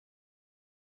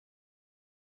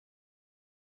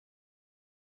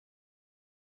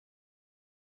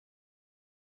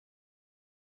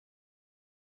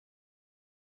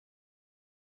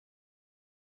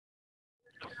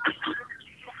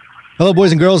Hello,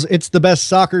 boys and girls. It's the best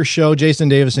soccer show. Jason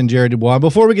Davis and Jared Dubois.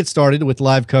 Before we get started with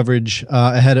live coverage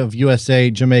ahead of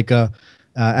USA Jamaica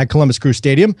at Columbus Crew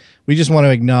Stadium, we just want to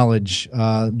acknowledge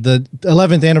the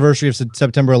 11th anniversary of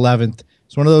September 11th.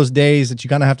 It's one of those days that you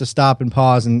kind of have to stop and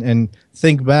pause and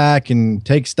think back and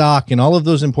take stock and all of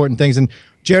those important things. And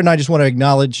Jared and I just want to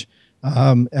acknowledge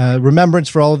remembrance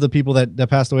for all of the people that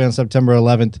passed away on September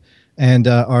 11th, and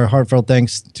our heartfelt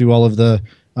thanks to all of the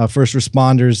first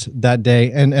responders that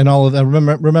day, and all of the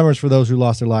remembrance for those who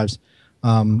lost their lives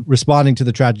responding to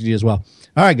the tragedy as well.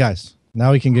 All right, guys,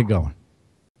 now we can get going.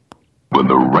 When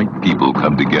the right people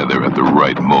come together at the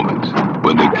right moment,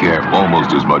 when they care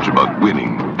almost as much about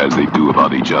winning as they do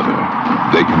about each other,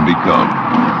 they can become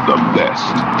the best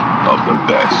of the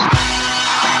best.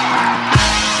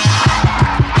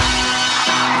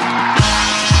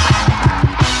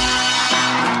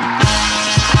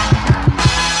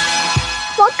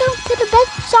 To the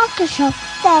best soccer show,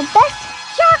 the best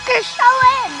soccer show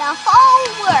in the whole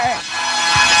world.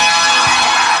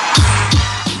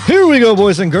 Here we go,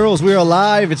 boys and girls. We are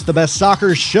live. It's the best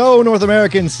soccer show, North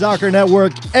American Soccer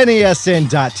Network,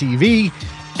 NESN.TV,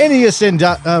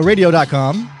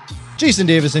 NESNradio.com. Jason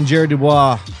Davis and Jared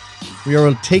Dubois. We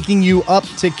are taking you up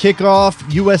to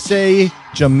kickoff USA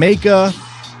Jamaica,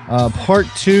 part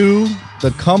 2,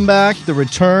 the comeback, the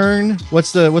return.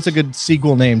 What's a good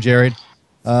sequel name, Jared?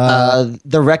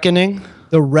 The Reckoning.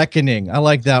 The Reckoning. I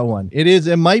like that one.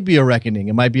 It might be a reckoning.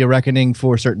 It might be a reckoning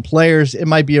for certain players. It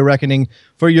might be a reckoning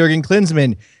for Jurgen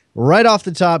Klinsmann. Right off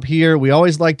the top here, we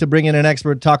always like to bring in an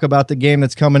expert, talk about the game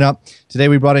that's coming up. Today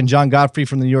we brought in John Godfrey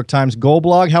from the New York Times Goal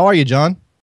Blog. How are you, John?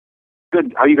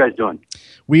 Good. How are you guys doing?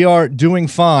 We are doing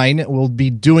fine. We'll be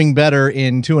doing better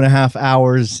in 2.5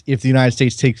 hours if the United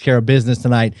States takes care of business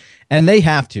tonight. And they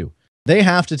have to. They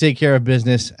have to take care of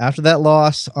business after that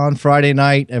loss on Friday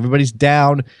night. Everybody's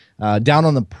down on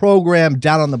the program,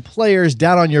 down on the players,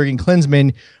 down on Jurgen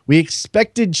Klinsmann. We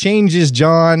expected changes,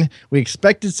 John. We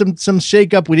expected some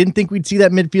shakeup. We didn't think we'd see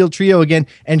that midfield trio again.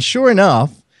 And sure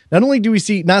enough, not only do we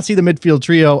not see the midfield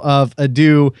trio of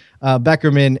Adu,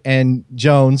 Beckerman, and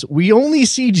Jones, we only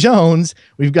see Jones.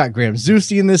 We've got Graham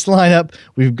Zusi in this lineup.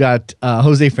 We've got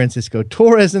Jose Francisco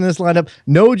Torres in this lineup.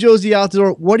 No Josie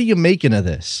Altidore. What are you making of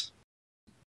this?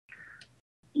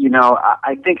 You know,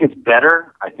 I think it's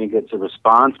better. I think it's a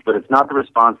response, but it's not the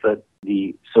response that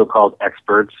the so-called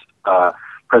experts,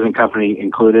 present company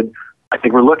included, I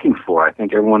think we're looking for. I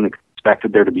think everyone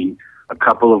expected there to be a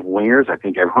couple of wingers. I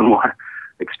think everyone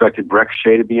expected Breck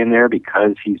Shea to be in there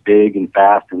because he's big and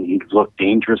fast and he's looked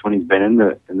dangerous when he's been in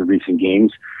the recent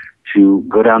games, to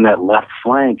go down that left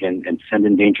flank and send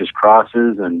in dangerous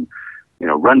crosses and, you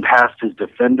know, run past his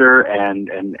defender,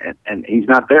 and he's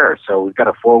not there. So we've got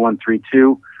a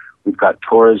 4-1-3-2. We've got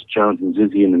Torres, Jones, and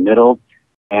Zusi in the middle,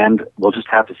 and we'll just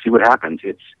have to see what happens.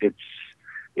 It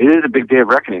is a big day of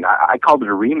reckoning. I called it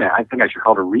a rematch. I think I should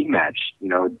call it a rematch. You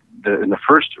know, in the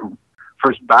first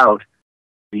bout,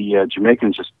 the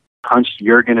Jamaicans just punched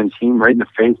Jurgen and team right in the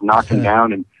face, knocked him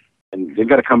down, and they've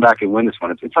got to come back and win this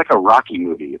one. It's like a Rocky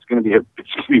movie. It's going to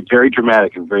be very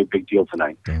dramatic and very big deal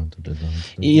tonight.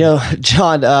 You know,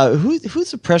 John,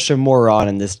 who's the pressure more on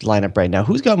in this lineup right now?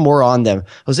 Who's got more on them,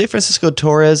 Jose Francisco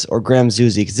Torres or Graham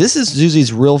Zusi? Because this is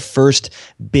Zusi's real first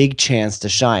big chance to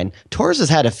shine. Torres has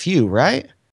had a few,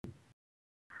 right?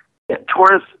 Yeah,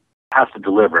 Torres has to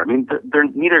deliver. I mean, they're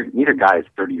neither guy is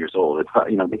 30 years old. It's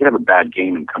not, you know, they could have a bad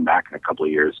game and come back in a couple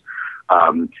of years,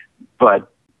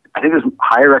 but I think there's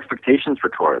higher expectations for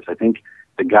Torres. I think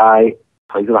the guy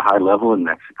plays at a high level in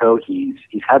Mexico. He's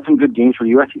had some good games for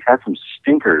the U.S. He's had some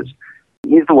stinkers.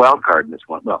 He's the wild card in this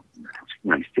one. Well, you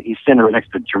know, he's standing right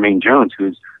next to Jermaine Jones,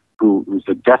 who's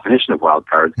the definition of wild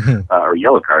cards or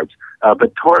yellow cards.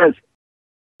 But Torres,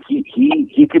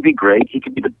 he could be great. He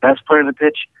could be the best player on the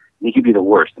pitch, and he could be the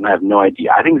worst. And I have no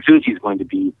idea. I think Zusi is going to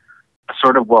be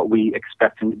sort of what we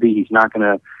expect him to be. He's not going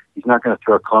to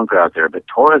throw a clunker out there, but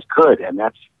Torres could, and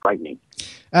that's frightening.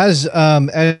 As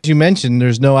you mentioned,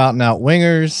 there's no out-and-out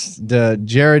wingers.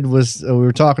 Jared we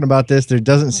were talking about this. There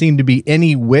doesn't seem to be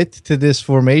any width to this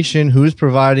formation. Who's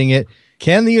providing it?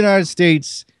 Can the United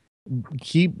States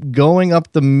keep going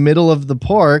up the middle of the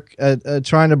park,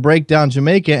 trying to break down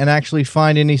Jamaica and actually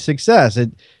find any success?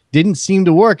 It didn't seem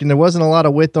to work, and there wasn't a lot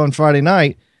of width on Friday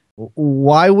night.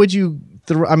 Why would you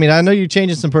I mean, I know you're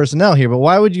changing some personnel here, but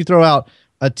why would you throw out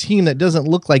a team that doesn't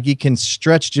look like you can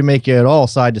stretch Jamaica at all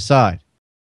side to side?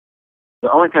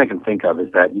 The only thing I can think of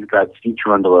is that you've got Steve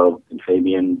Cherundolo and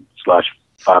Fabian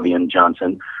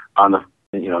Johnson on the,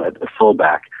 at the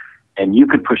fullback, and you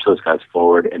could push those guys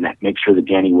forward and make sure that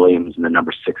Danny Williams in the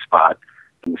number 6 spot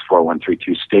in this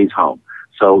 4-1-3-2 stays home.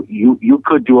 So you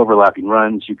could do overlapping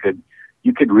runs. You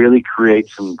could really create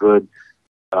some good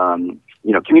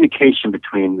communication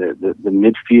between the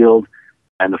midfield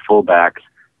and the fullbacks.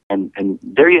 And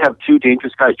there you have two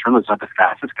dangerous guys. Turnlow's not the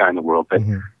fastest guy in the world, but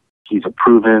he's a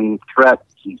proven threat.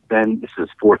 This is his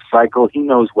fourth cycle. He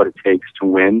knows what it takes to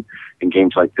win in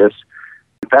games like this.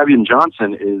 Fabian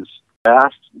Johnson is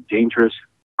fast, dangerous,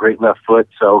 great left foot.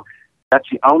 So that's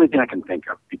the only thing I can think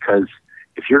of, because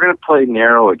if you're going to play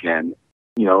narrow again,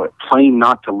 playing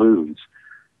not to lose,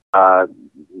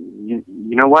 you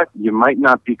know what? You might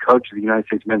not be coach of the United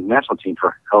States men's national team for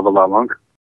a hell of a lot longer.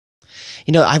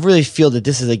 I really feel that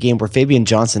this is a game where Fabian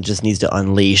Johnson just needs to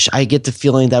unleash. I get the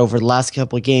feeling that over the last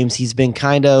couple of games, he's been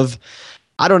kind of,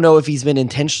 I don't know if he's been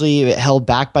intentionally held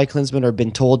back by Klinsmann or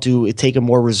been told to take a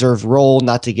more reserved role,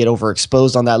 not to get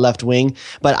overexposed on that left wing.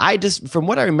 But from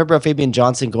what I remember of Fabian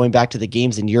Johnson going back to the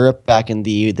games in Europe back in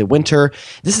the winter,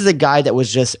 this is a guy that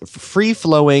was just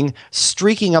free-flowing,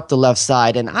 streaking up the left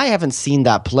side, and I haven't seen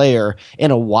that player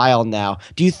in a while now.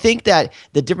 Do you think that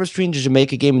the difference between the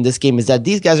Jamaica game and this game is that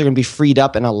these guys are going to be freed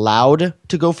up and allowed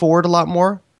to go forward a lot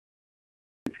more?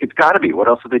 It's got to be. What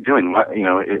else are they doing?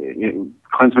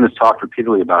 Klinsmann has talked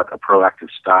repeatedly about a proactive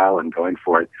style and going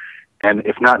for it. And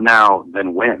if not now,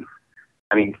 then when?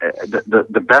 I mean,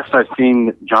 the best I've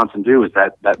seen Johnson do is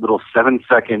that little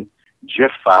 7-second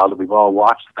GIF file that we've all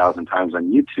watched 1,000 times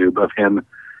on YouTube of him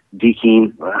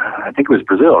deking, I think it was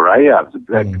Brazil, right? Yeah, it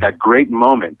was that great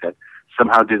moment that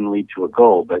somehow didn't lead to a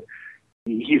goal. But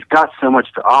he's got so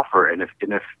much to offer. And if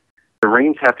the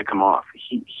reins have to come off,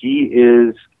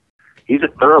 he's a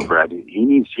thoroughbred. He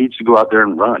needs to go out there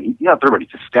and run. He's not a thoroughbred.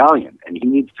 He's a stallion, and he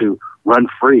needs to run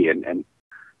free. And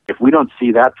if we don't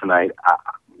see that tonight,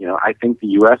 I think the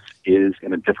U.S. is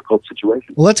in a difficult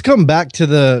situation. Well, let's come back to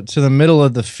the middle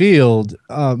of the field.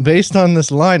 Based on this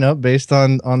lineup, based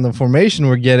on the formation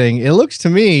we're getting, it looks to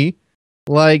me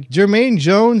like Jermaine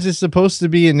Jones is supposed to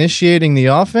be initiating the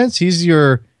offense. He's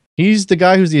the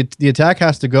guy who's the attack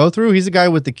has to go through. He's the guy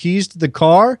with the keys to the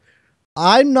car.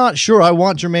 I'm not sure I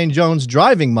want Jermaine Jones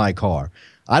driving my car.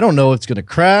 I don't know if it's going to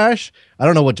crash. I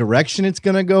don't know what direction it's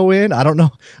going to go in. I don't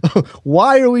know.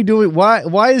 Why are we doing?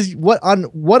 Why is what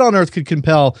on earth could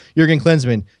compel Jurgen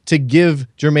Klinsmann to give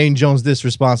Jermaine Jones this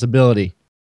responsibility?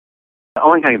 The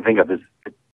only thing I can think of is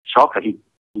Schalke.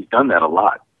 He's done that a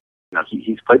lot.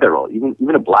 He's played that role. Even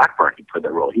at Blackburn, he played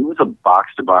that role. He was a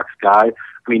box-to-box guy.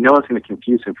 I mean, no one's going to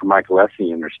confuse him for Michael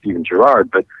Essien or Steven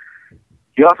Gerrard, but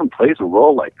he often plays a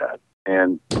role like that.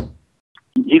 And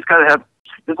he's got to have,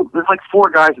 there's like 4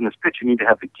 guys in this pitch who need to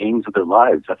have the games of their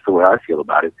lives. That's the way I feel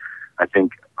about it. I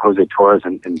think Jose Torres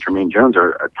and Jermaine Jones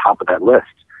are top of that list.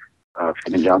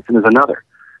 Fabian Johnson is another.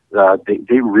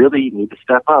 They really need to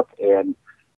step up. And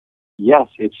yes,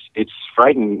 it's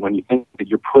frightening when you think that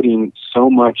you're putting so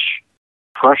much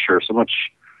pressure, so much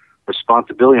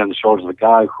responsibility on the shoulders of a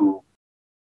guy who,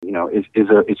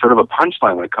 is sort of a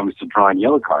punchline when it comes to drawing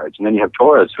yellow cards. And then you have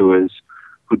Torres who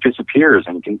disappears,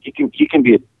 and he can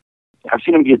be I've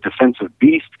seen him be a defensive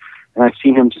beast, and I've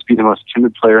seen him just be the most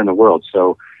timid player in the world.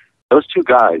 So those 2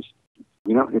 guys,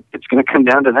 it's going to come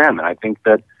down to them, and I think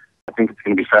it's going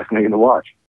to be fascinating to watch.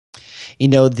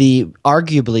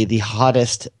 Arguably the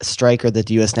hottest striker that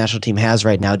the U.S. national team has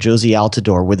right now, Jozy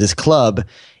Altidore, with his club,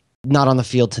 not on the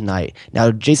field tonight.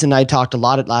 Now, Jason and I talked a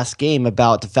lot at last game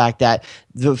about the fact that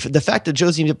the fact that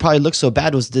Jozy probably looked so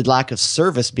bad was the lack of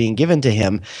service being given to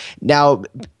him. Now,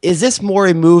 is this more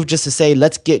a move just to say,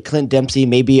 let's get Clint Dempsey,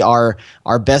 maybe our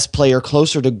best player,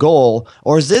 closer to goal?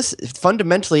 Or is this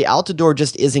fundamentally Altidore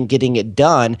just isn't getting it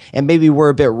done, and maybe we're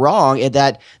a bit wrong in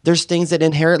that there's things that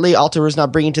inherently Altidore is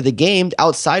not bringing to the game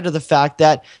outside of the fact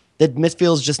that the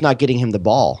midfield is just not getting him the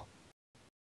ball?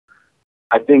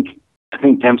 I think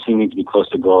Dempsey needs to be close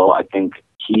to goal. I think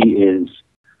he is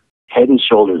head and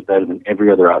shoulders better than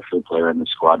every other outfield player in the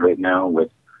squad right now,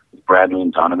 with Bradley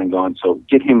and Donovan going. So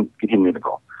get him near the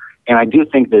goal. And I do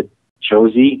think that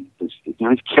Jozy is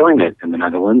he's killing it in the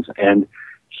Netherlands, and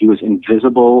he was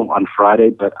invisible on Friday.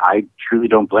 But I truly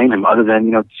don't blame him. Other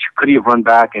than could he have run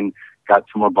back and got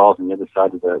 2 more balls on the other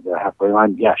side of the halfway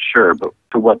line? Yeah, sure. But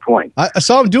to what point? I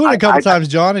saw him do it a couple times,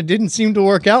 John. It didn't seem to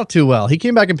work out too well. He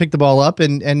came back and picked the ball up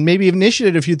and maybe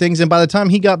initiated a few things. And by the time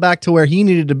he got back to where he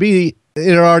needed to be, it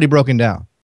had already broken down.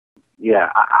 Yeah,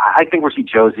 I think we'll see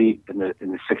Jozy in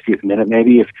the 60th minute,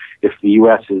 maybe if the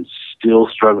U.S. is still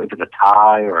struggling, if it's a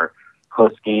tie or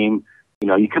close game.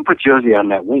 You can put Jozy on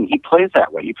that wing. He plays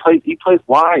that way. He plays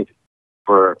wide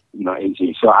for AZ.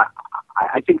 So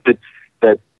I think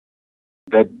that's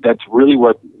really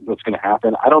what's going to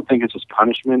happen. I don't think it's just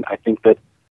punishment. I think that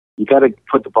you got to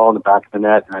put the ball in the back of the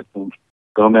net, and I think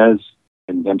Gomez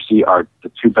and Dempsey are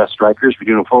the two best strikers. We're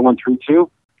doing a 4-1-3-2.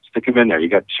 Stick him in there. You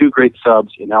got two great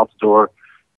subs in Altidore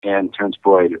and Terrence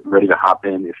Boyd ready to hop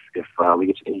in if we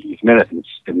get to the 80th minute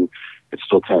and it's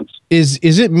still tense. Is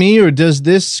it me, or does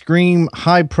this scream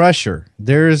high pressure?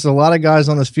 There's a lot of guys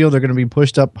on this field that are going to be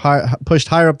pushed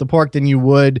higher up the park than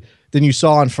you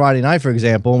saw on Friday night, for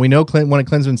example. And we know one of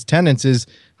Klinsman's tenets is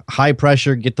high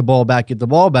pressure, get the ball back. It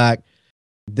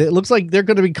looks like they're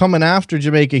going to be coming after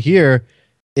Jamaica here.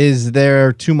 Is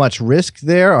there too much risk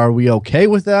there? Are we okay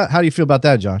with that? How do you feel about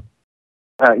that, John?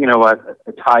 You know what?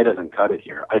 A tie doesn't cut it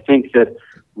here. I think that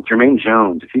with Jermaine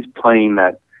Jones, if he's playing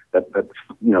that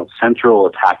central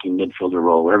attacking midfielder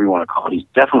role, whatever you want to call it, he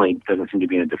definitely doesn't seem to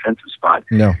be in a defensive spot.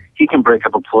 No. He can break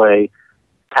up a play,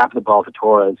 tap the ball to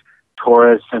Torres.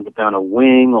 Torres sends it down a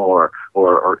wing or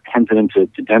hands it into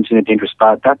Dempsey in a dangerous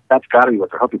spot. That's got to be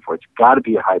what they're hoping for. It's got to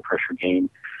be a high pressure game,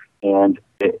 and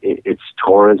it's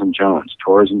Torres and Jones,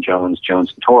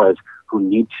 Jones and Torres, who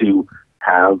need to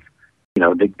have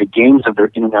the games of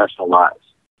their international lives.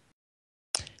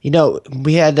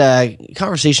 We had a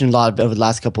conversation a lot over the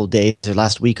last couple of days or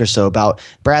last week or so about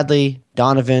Bradley,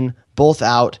 Donovan, both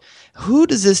out. Who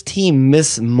does this team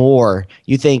miss more,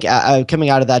 you think, coming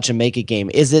out of that Jamaica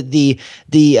game? Is it the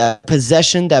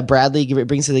possession that Bradley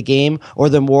brings to the game, or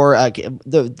the more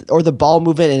the ball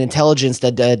movement and intelligence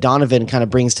that Donovan kind of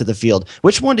brings to the field?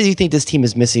 Which one do you think this team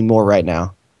is missing more right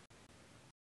now?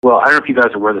 Well, I don't know if you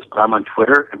guys are aware of this, but I'm on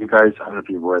Twitter. I don't know if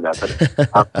you're aware of that,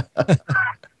 but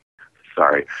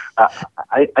sorry.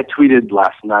 I tweeted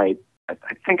last night, I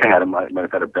think I might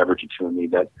have had a beverage or two in me,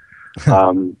 that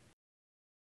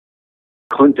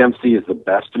Clint Dempsey is the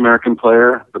best American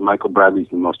player, but Michael Bradley's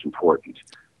the most important.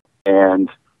 And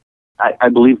I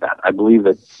believe that. I believe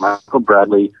that Michael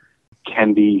Bradley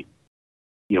can be,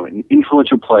 an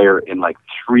influential player in like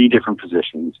 3 different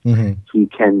positions. Mm-hmm. He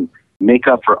can make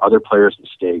up for other players'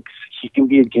 mistakes. He can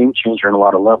be a game changer on a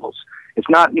lot of levels. It's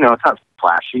not, it's not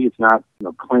flashy. It's not,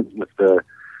 Clint with the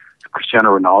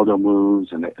Cristiano Ronaldo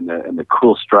moves and the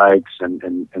cool strikes and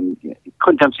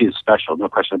Clint Dempsey is special, no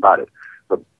question about it.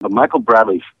 But Michael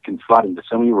Bradley can slot into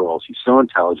so many roles. He's so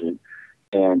intelligent,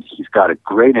 and he's got a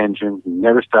great engine. He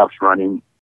never stops running.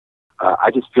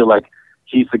 I just feel like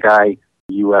he's the guy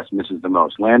the U.S. misses the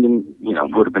most. Landon,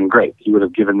 would have been great. He would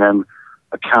have given them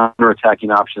a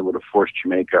counter-attacking option that would have forced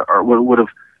Jamaica, or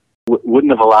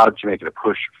wouldn't have allowed Jamaica to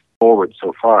push forward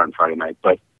so far on Friday night.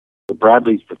 But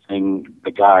Bradley's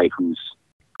the guy who's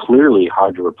clearly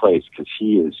hard to replace because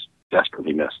he is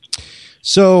desperately missed.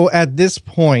 So at this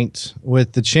point,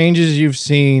 with the changes you've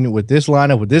seen with this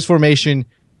lineup, with this formation,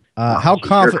 how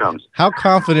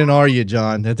confident are you,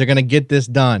 John, that they're going to get this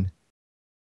done?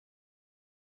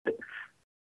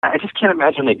 I just can't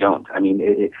imagine they don't. I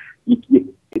mean,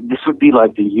 this would be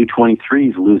like the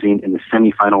U23s losing in the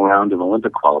semifinal round of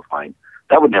Olympic qualifying.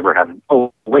 That would never happen.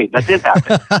 Oh, wait, that did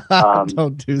happen.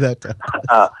 Don't do that.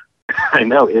 I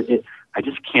know. I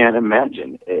just can't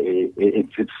imagine.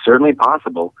 It's certainly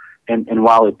possible. And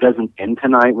while it doesn't end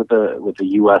tonight with the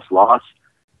U.S. loss,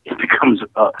 it becomes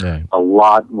a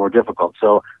lot more difficult.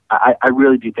 So I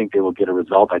really do think they will get a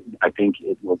result. I think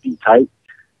it will be tight.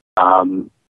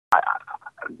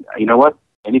 You know what?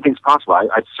 Anything's possible.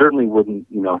 I certainly wouldn't,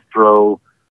 throw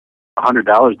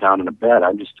 $100 down in a bet.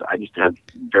 I just have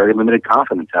very limited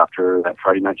confidence after that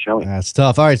Friday night showing. That's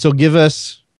tough. All right, so give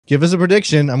us a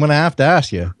prediction. I'm going to have to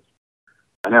ask you.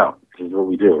 I know. This is what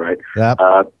we do, right? Yep.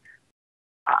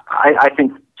 I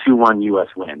think 2-1 U.S.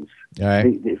 wins. All right.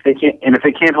 If they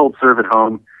can't hold serve at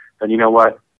home, then you know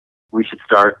what? We should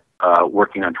start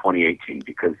working on 2018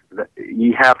 because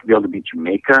you have to be able to beat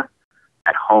Jamaica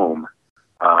at home.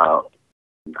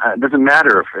 It doesn't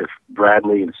matter if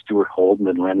Bradley and Stuart Holden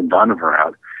and Landon Donovan are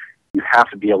out. You have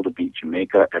to be able to beat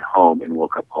Jamaica at home in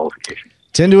World Cup qualification.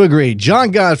 Tend to agree.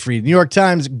 John Godfrey, New York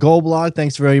Times Goal Blog.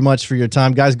 Thanks very much for your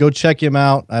time. Guys, go check him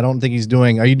out. I don't think he's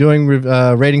doing... Are you doing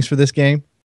ratings for this game?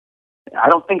 I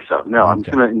don't think so. No, okay. I'm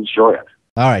just going to enjoy it.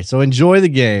 All right, so enjoy the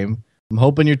game. I'm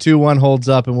hoping your 2-1 holds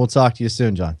up, and we'll talk to you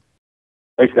soon, John.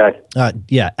 Thanks, guys.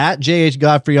 At JH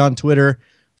Godfrey on Twitter.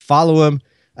 Follow him.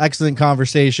 Excellent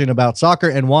conversation about soccer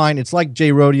and wine. It's like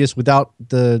Jay Rodius without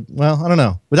the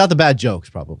bad jokes,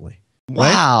 probably. Right?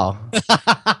 Wow.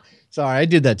 Sorry, I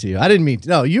did that to you. I didn't mean to.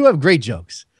 No, you have great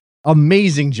jokes.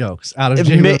 Amazing jokes out of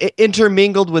Jay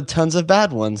intermingled with tons of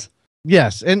bad ones.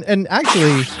 Yes, and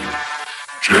actually...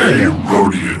 Jay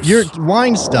Rodius. Your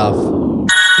wine stuff...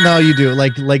 No, you do.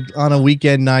 Like on a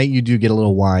weekend night, you do get a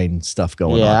little wine stuff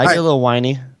going on. Yeah, I get a little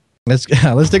whiny. Let's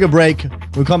take a break.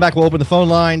 When we come back, we'll open the phone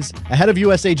lines. Ahead of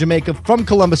USA Jamaica from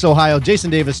Columbus, Ohio,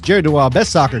 Jason Davis, Jared Duval,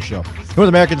 Best Soccer Show, North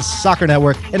American Soccer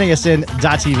Network,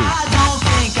 NASN.TV.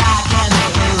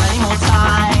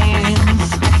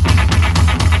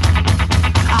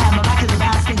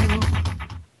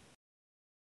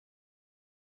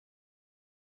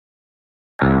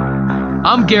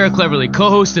 I'm Garrett Cleverly,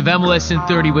 co-host of MLS in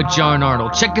 30 with John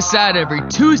Arnold. Check us out every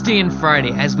Tuesday and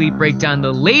Friday as we break down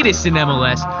the latest in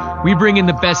MLS. We bring in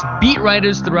the best beat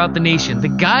writers throughout the nation, the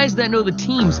guys that know the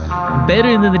teams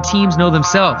better than the teams know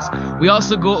themselves. We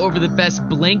also go over the best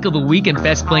blank of the week and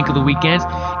best blank of the weekends,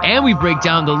 and we break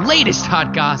down the latest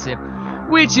hot gossip,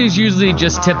 which is usually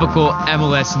just typical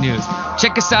MLS news.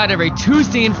 Check us out every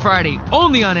Tuesday and Friday,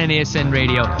 only on NASN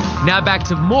Radio. Now back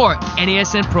to more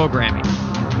NASN programming.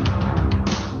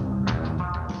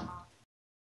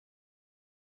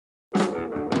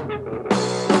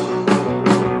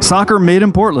 Soccer Made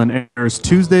in Portland airs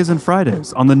Tuesdays and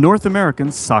Fridays on the North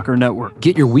American Soccer Network.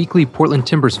 Get your weekly Portland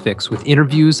Timbers fix with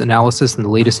interviews, analysis, and the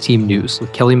latest team news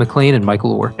with Kelly McLean and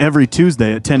Michael Orr. Every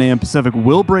Tuesday at 10 a.m. Pacific,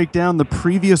 we'll break down the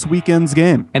previous weekend's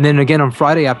game. And then again on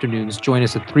Friday afternoons, join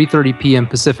us at 3:30 p.m.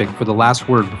 Pacific for the last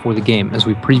word before the game as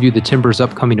we preview the Timbers'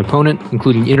 upcoming opponent,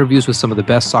 including interviews with some of the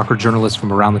best soccer journalists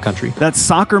from around the country. That's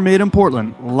Soccer Made in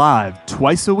Portland, live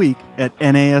twice a week at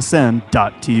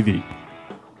NASN.TV.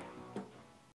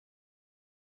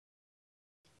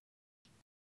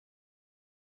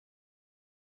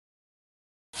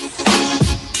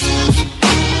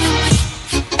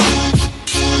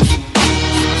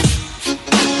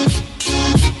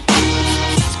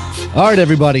 All right,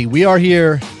 everybody, we are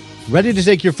here ready to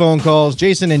take your phone calls.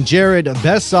 Jason and Jared,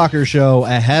 best soccer show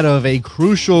ahead of a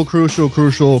crucial,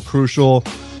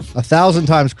 1,000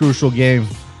 times crucial game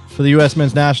for the U.S.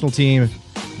 men's national team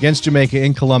against Jamaica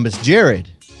in Columbus. Jared,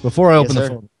 before I open the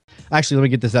phone, actually, let me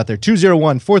get this out there.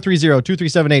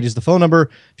 201-430-2378 is the phone number.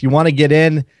 If you want to get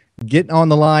in, get on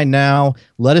the line now.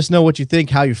 Let us know what you think,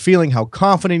 how you're feeling, how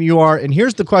confident you are. And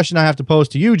here's the question I have to pose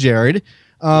to you, Jared.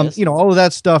 You know, all of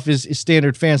that stuff is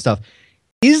standard fan stuff.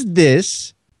 Is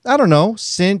this, I don't know,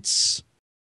 since,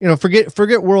 you know,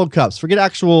 forget World Cups, forget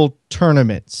actual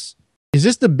tournaments. Is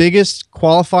this the biggest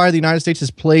qualifier the United States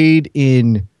has played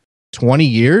in 20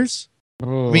 years?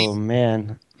 Oh, I mean,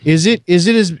 man. Is it,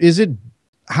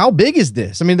 how big is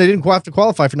this? I mean, they didn't have to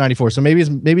qualify for 94, so maybe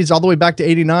it's all the way back to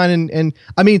 89. And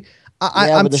I mean,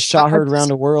 I'm the shot heard around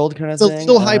the world kind of thing.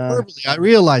 Still hyperbole. I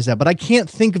realize that, but I can't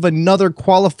think of another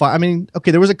qualifier. I mean, okay,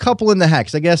 there was a couple in the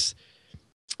hex. I guess,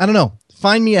 I don't know.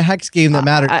 Find me a hex game that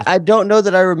mattered. I don't know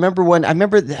that I remember when. I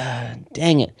remember,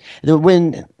 dang it,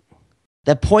 when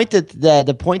the point that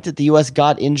the U.S.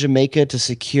 got in Jamaica to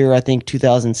secure, I think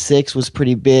 2006 was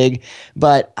pretty big.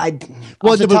 But off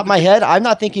the top of my head, I'm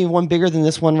not thinking of one bigger than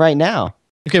this one right now.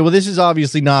 Okay, well, this is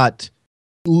obviously not,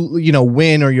 you know,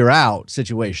 win or you're out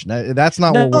situation. That's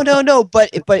not no. But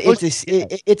it's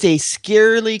a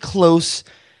scarily close.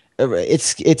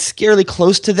 It's scarily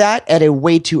close to that at a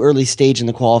way too early stage in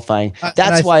the qualifying.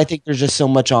 That's why I think there's just so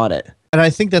much on it. And I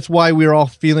think that's why we're all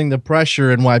feeling the pressure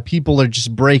and why people are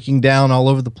just breaking down all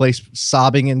over the place,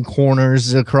 sobbing in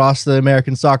corners across the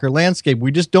American soccer landscape.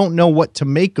 We just don't know what to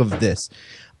make of this.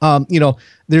 You know,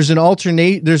 there's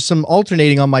some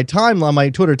alternating on my timeline, on my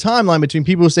Twitter timeline, between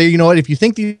people who say, you know what, if you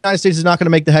think the United States is not going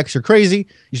to make the hex, you're crazy.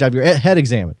 You should have your head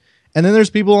examined. And then there's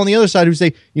people on the other side who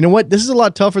say, you know what, this is a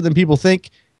lot tougher than people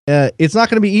think. It's not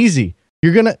going to be easy.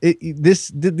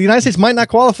 The United States might not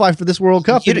qualify for this World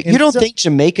Cup. You don't think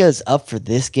Jamaica is up for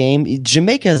this game?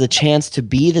 Jamaica has a chance to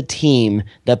be the team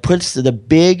that puts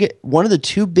one of the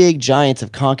two big giants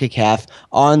of CONCACAF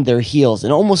on their heels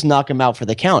and almost knock them out for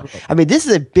the count. I mean, this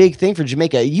is a big thing for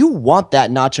Jamaica. You want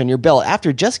that notch on your belt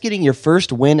after just getting your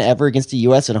first win ever against the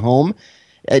U.S. at home.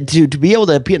 To be able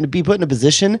to be put in a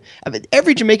position, I mean,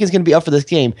 every Jamaican is going to be up for this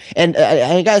game. And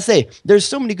I got to say, there's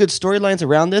so many good storylines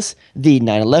around this. The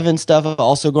 9/11 stuff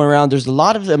also going around. There's a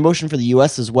lot of emotion for the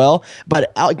U.S. as well.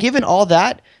 But given all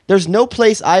that, there's no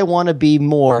place I want to be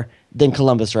more than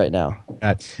Columbus right now.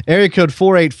 Area code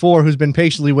 484, who's been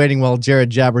patiently waiting while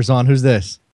Jared jabbers on. Who's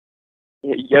this?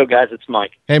 Yo, guys, it's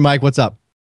Mike. Hey, Mike, what's up?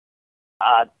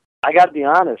 I got to be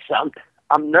honest.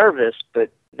 I'm nervous,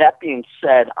 but that being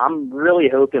said, I'm really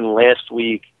hoping last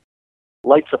week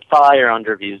lights a fire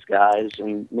under these guys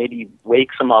and maybe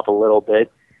wakes them up a little bit.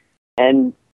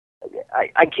 And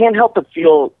I can't help but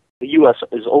feel the U.S.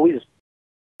 is always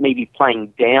maybe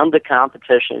playing down the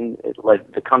competition,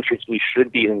 like the countries we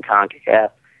should beat in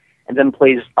CONCACAF, and then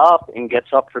plays up and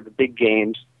gets up for the big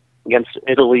games against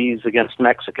Italy's, against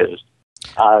Mexico's.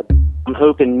 I'm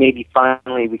hoping maybe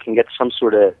finally we can get some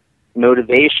sort of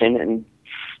motivation and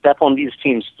step on these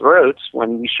teams' throats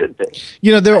when we should be.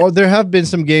 You know, there have been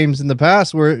some games in the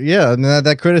past where, yeah,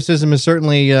 that criticism is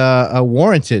certainly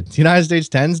warranted. The United States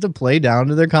tends to play down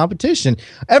to their competition.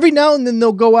 Every now and then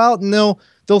they'll go out and they'll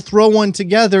throw one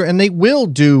together and they will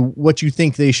do what you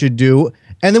think they should do.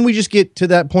 And then we just get to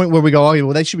that point where we go, oh,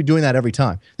 well, they should be doing that every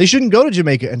time. They shouldn't go to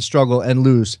Jamaica and struggle and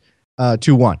lose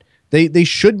 2-1. They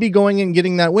should be going and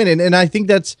getting that win. And I think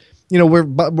that's, we're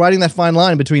riding that fine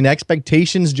line between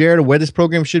expectations, Jared, of where this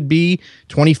program should be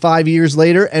 25 years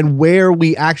later and where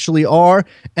we actually are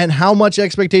and how much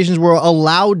expectations we're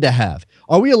allowed to have.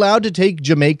 Are we allowed to take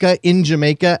Jamaica in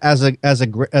Jamaica as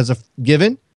a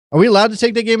given? Are we allowed to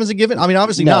take that game as a given? I mean,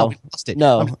 obviously no. not. We lost it.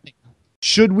 No.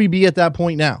 Should we be at that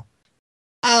point now?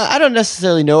 I don't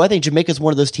necessarily know. I think Jamaica's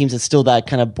one of those teams that's still that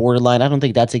kind of borderline. I don't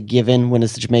think that's a given when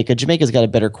it's Jamaica. Jamaica's got a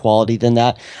better quality than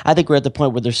that. I think we're at the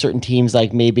point where there's certain teams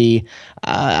like maybe,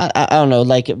 I don't know,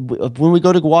 like when we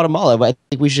go to Guatemala, I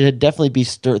think we should definitely be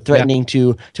threatening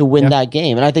to win that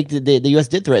game. And I think the U.S.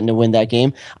 did threaten to win that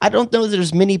game. I don't know that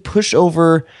there's many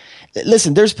pushover.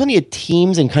 Listen, there's plenty of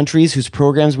teams and countries whose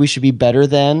programs we should be better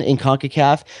than in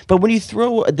CONCACAF. But when you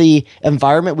throw the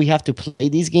environment we have to play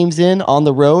these games in on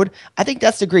the road, I think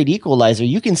that's the great equalizer.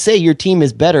 You can say your team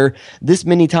is better this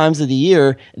many times of the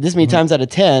year, this many times out of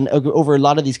 10 over a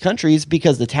lot of these countries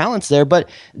because the talent's there. But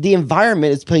the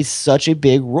environment plays such a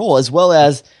big role, as well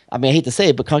as, I mean, I hate to say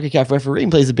it, but CONCACAF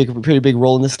refereeing plays a pretty big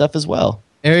role in this stuff as well.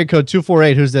 Area code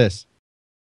 248, who's this?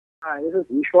 Hi, this is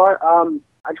Ishwar.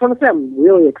 I just want to say I'm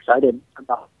really excited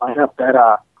about the lineup that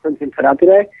Clemson put out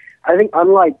today. I think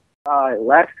unlike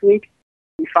last week,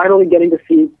 we're finally getting to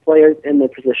see players in their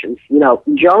positions.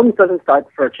 Jones doesn't start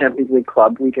for a Champions League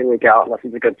club week in, week out unless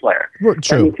he's a good player. True.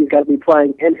 That means he's got to be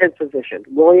playing in his position.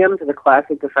 Williams is a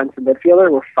classic defensive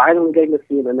midfielder. We're finally getting to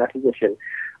see him in that position.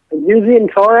 Yuzi and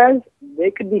Torres,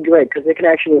 they could be great because they can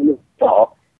actually move the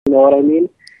ball. You know what I mean?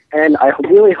 And I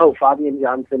really hope Fabian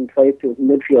Johnson plays to his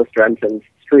midfield strengths and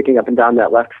streaking up and down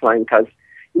that left flank because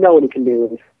you know what he can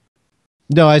do.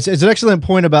 No, it's an excellent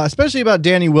point especially about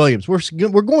Danny Williams.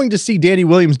 We're going to see Danny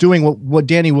Williams doing what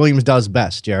Danny Williams does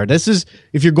best, Jared. This is,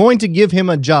 if you're going to give him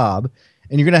a job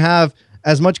and you're going to have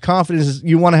as much confidence as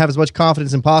you want to have as much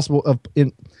confidence as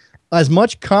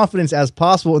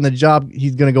possible in the job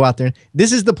he's going to go out there.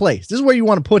 This is the place. This is where you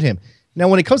want to put him. Now,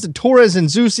 when it comes to Torres and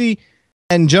Zusi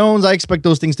and Jones, I expect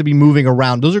those things to be moving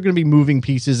around. Those are going to be moving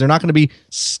pieces. They're not going to be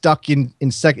stuck in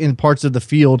parts of the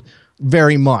field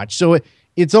very much. So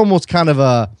it's almost kind of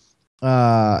that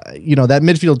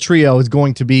midfield trio is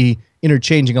going to be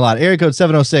interchanging a lot. Area code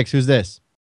 706. Who's this?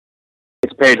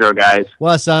 It's Pedro, guys.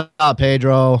 What's up,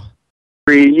 Pedro?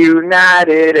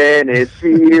 Reunited and it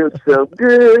feels so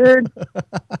good.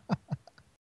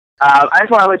 I just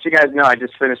want to let you guys know I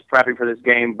just finished prepping for this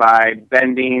game by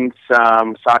bending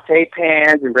some sauté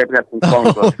pans and ripping up some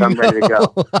phone books. I'm ready to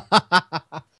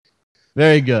go.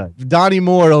 Very good.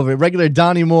 Regular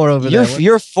Donnie Moore over there.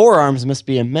 Your forearms must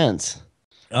be immense.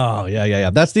 Oh,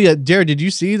 yeah. That's the Jared, did you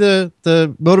see the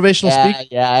motivational speak?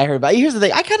 Yeah, I heard about it. Here's the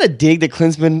thing. I kind of dig that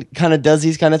Klinsmann kind of does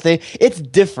these kind of things. It's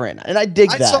different, and I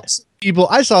dig that.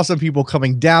 I saw some people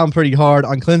coming down pretty hard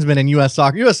on Klinsmann and U.S.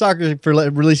 Soccer. U.S. Soccer for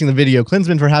releasing the video.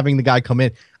 Klinsmann for having the guy come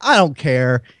in. I don't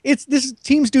care.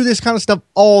 Teams do this kind of stuff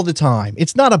all the time.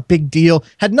 It's not a big deal.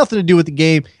 Had nothing to do with the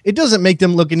game. It doesn't make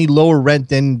them look any lower rent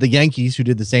than the Yankees, who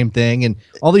did the same thing, and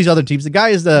all these other teams. The guy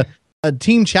is a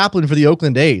team chaplain for the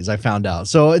Oakland A's, I found out.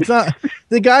 So it's not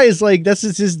the guy is like, that's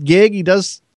just his gig. He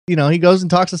does, he goes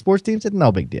and talks to sports teams. It's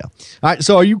no big deal. All right.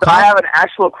 So are you? I have an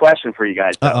actual question for you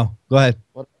guys. Go ahead.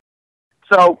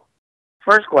 So,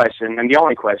 first question, and the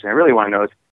only question I really want to know is,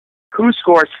 who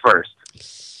scores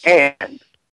first? And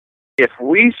if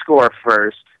we score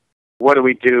first, what do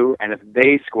we do? And if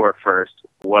they score first,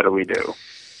 what do we do?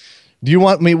 Do you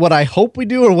want me what I hope we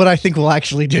do or what I think we'll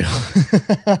actually do?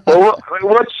 Well,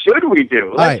 what should we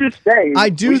do? Let's just say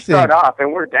we start off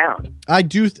and we're down.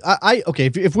 Okay,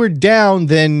 if we're down,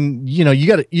 then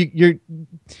you're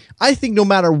I think no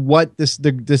matter what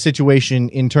the situation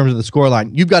in terms of the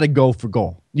scoreline, you've got to go for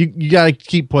goal. You got to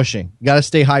keep pushing. You got to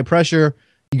stay high pressure.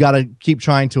 You got to keep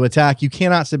trying to attack. You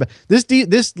cannot sit back. This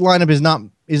lineup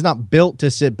is not built to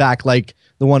sit back like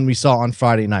the one we saw on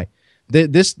Friday night.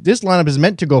 This lineup is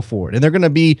meant to go forward, and they're going to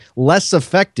be less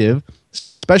effective,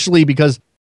 especially because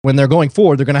when they're going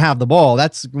forward, they're going to have the ball.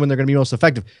 That's when they're going to be most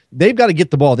effective. They've got to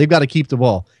get the ball. They've got to keep the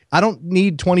ball. I don't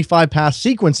need 25 pass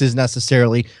sequences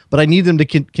necessarily, but I need them to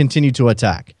continue to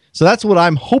attack. So that's what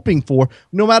I'm hoping for,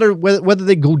 no matter whether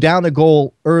they go down a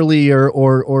goal early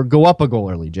or go up a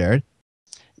goal early, Jared.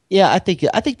 Yeah, I think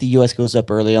the U.S. goes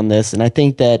up early on this, and I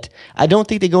don't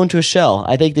think they go into a shell.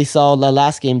 I think they saw the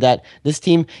last game that this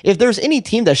team, if there's any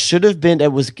team that should have been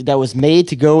that was made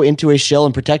to go into a shell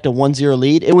and protect a 1-0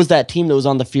 lead, it was that team that was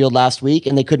on the field last week,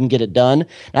 and they couldn't get it done.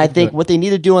 And I think what they need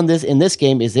to do in this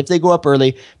game is if they go up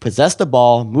early, possess the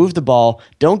ball, move the ball,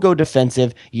 don't go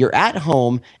defensive. You're at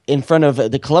home in front of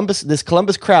this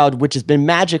Columbus crowd, which has been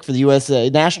magic for the U.S.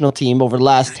 National team over the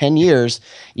last 10 years.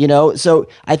 So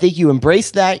I think you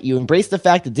embrace that. tonight. You embrace the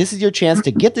fact that this is your chance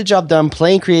to get the job done,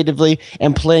 playing creatively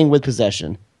and playing with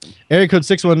possession. Area code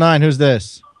 619. Who's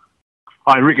this?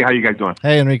 Hi, Enrique. How you guys doing?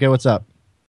 Hey, Enrique. What's up?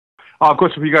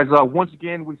 Question for you guys. Once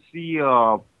again, we see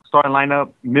starting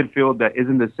lineup midfield that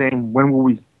isn't the same. When will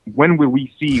we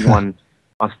see one?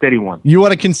 A steady one. You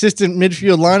want a consistent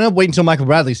midfield lineup? Wait until Michael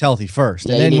Bradley's healthy first.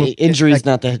 Yeah, and then injuries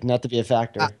not to be a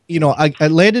factor. I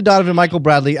landed Donovan, Michael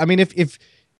Bradley. I mean, if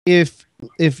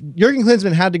Jurgen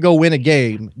Klinsmann had to go win a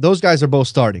game, those guys are both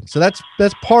starting. So that's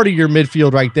part of your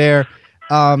midfield right there.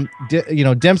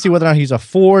 Dempsey, whether or not he's a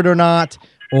forward or not,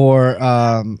 or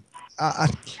I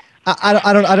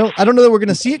don't know that we're going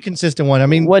to see a consistent one. I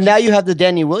mean, well, now you have the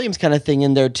Danny Williams kind of thing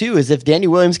in there too. Is if Danny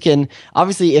Williams can,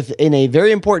 obviously, if in a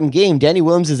very important game, Danny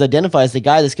Williams is identified as the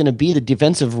guy that's going to be the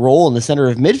defensive role in the center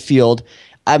of midfield.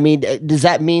 I mean, does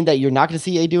that mean that you're not going to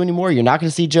see Adu anymore? You're not going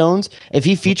to see Jones? If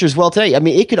he features well today, I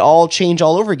mean, it could all change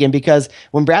all over again, because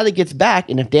when Bradley gets back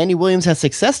and if Danny Williams has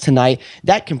success tonight,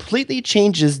 that completely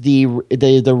changes the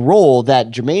role that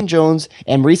Jermaine Jones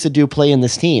and Maurice Adu play in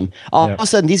this team. All of a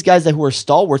sudden, these guys who are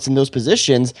stalwarts in those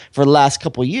positions for the last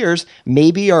couple of years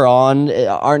maybe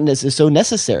aren't so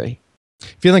necessary.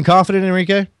 Feeling confident,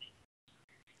 Enrique?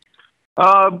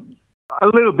 A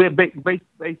little bit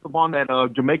based upon that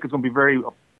Jamaica's going to be very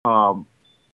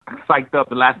psyched up.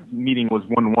 The last meeting was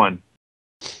 1-1,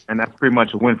 and that's pretty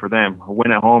much a win for them. A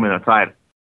win at home and a tie.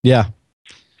 Yeah.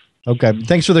 Okay.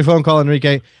 Thanks for the phone call,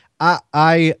 Enrique.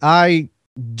 I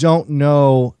don't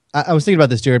know. I was thinking about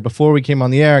this, Jared, before we came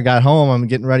on the air. I got home. I'm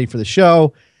getting ready for the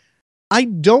show. I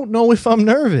don't know if I'm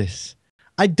nervous.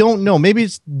 I don't know. Maybe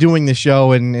it's doing the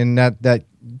show and that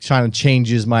kind of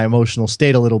changes my emotional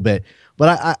state a little bit.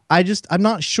 But I'm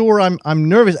not sure I'm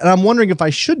nervous, and I'm wondering if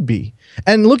I should be.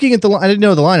 And looking at I didn't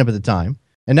know the lineup at the time,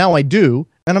 and now I do,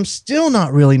 and I'm still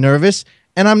not really nervous,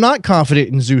 and I'm not confident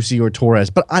in Zusi or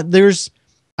Torres. But I think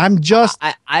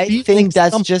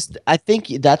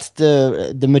that's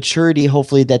the maturity,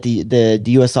 hopefully, that the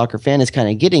U.S. soccer fan is kind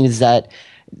of getting, is that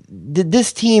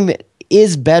this team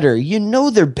is better. You know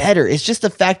they're better. It's just the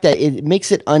fact that it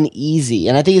makes it uneasy.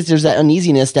 And I think there's that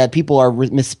uneasiness that people are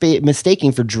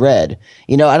mistaking for dread.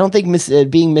 I don't think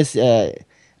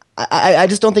I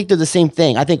just don't think they're the same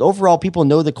thing. I think overall people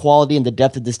know the quality and the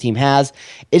depth that this team has.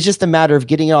 It's just a matter of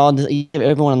getting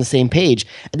everyone on the same page.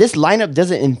 This lineup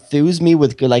doesn't enthuse me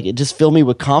it just fill me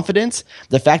with confidence.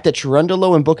 The fact that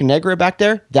Cherundolo and Bocanegra are back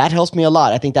there, that helps me a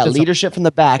lot. I think that leadership from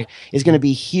the back is going to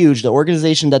be huge. The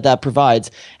organization that provides.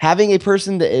 Having a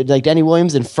person like Danny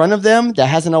Williams in front of them that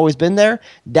hasn't always been there,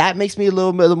 that makes me a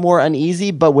little bit more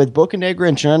uneasy. But with Bocanegra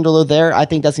and Cherundolo there, I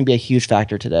think that's going to be a huge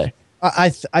factor today.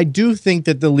 I do think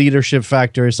that the leadership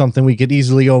factor is something we could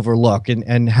easily overlook,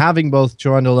 and having both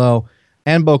Cherundolo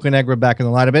and Bocanegra back in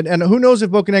the lineup. And who knows if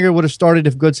Bocanegra would have started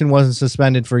if Goodson wasn't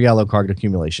suspended for yellow card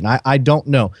accumulation. I don't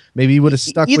know. Maybe he would have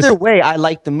stuck Either way, I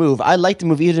like the move. I like the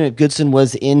move even if Goodson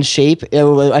was in shape.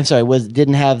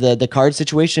 Didn't have the card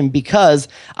situation, because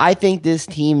I think this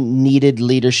team needed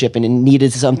leadership and it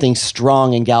needed something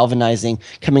strong and galvanizing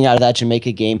coming out of that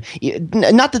Jamaica game.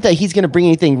 Not that he's going to bring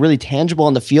anything really tangible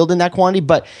on the field in that quantity,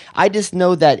 but I just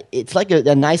know that it's like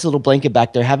a nice little blanket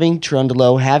back there, having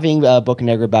Cherundolo, having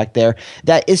Bocanegra back there.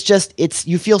 That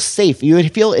you feel safe. You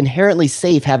feel inherently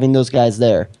safe having those guys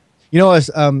there. As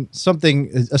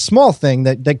a small thing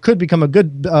that could become a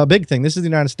good big thing. This is the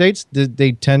United States.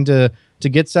 They tend to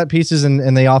get set pieces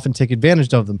and they often take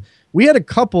advantage of them. We had a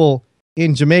couple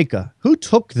in Jamaica. Who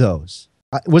took those?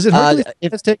 Was it Hercules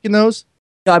that's taking those?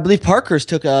 No, I believe Parkhurst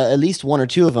took at least one or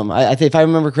two of them. I think, if I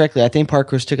remember correctly, I think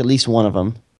Parkhurst took at least one of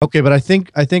them. Okay, but I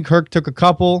think Herc took a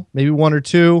couple, maybe one or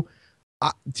two.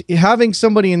 Having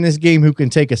somebody in this game who can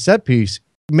take a set piece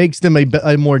makes them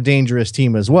a more dangerous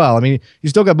team as well. I mean, you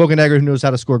still got Bocanegra who knows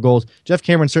how to score goals. Jeff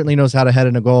Cameron certainly knows how to head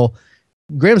in a goal.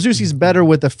 Graham Zusi's better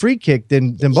with a free kick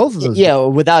than both of those. Yeah,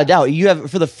 without a doubt. You have,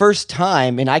 for the first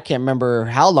time, and I can't remember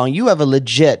how long, you have a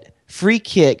legit free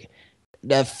kick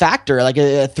factor, like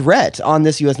a threat on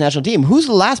this U.S. national team. Who's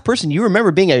the last person you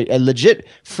remember being a legit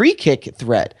free kick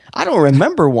threat? I don't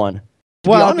remember one. To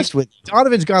be honest with you,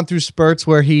 Donovan's gone through spurts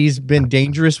where he's been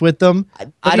dangerous with them.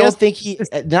 I don't think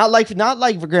not like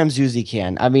Graham Zusi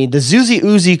can. I mean, the Zusi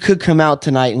Uzi could come out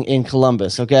tonight in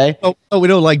Columbus. Okay. Oh, we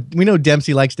know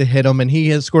Dempsey likes to hit him, and he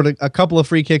has scored a couple of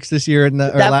free kicks this year.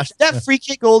 That free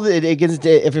kick goal against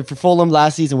for Fulham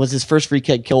last season was his first free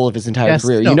kick goal of his entire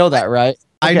career. No. You know that, right?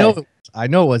 Okay. I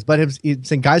know it was, but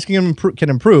saying guys can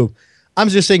improve. I'm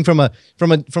just saying from a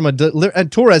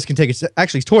Torres can take it.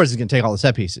 Actually, Torres is going to take all the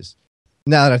set pieces.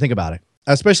 Now that I think about it,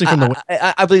 especially from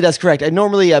the. I believe that's correct.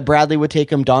 Normally, Bradley would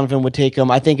take him, Donovan would take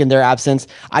him. I think in their absence,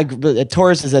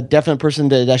 Torres is a definite person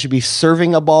that should be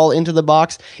serving a ball into the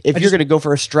box. If you're going to go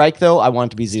for a strike, though, I want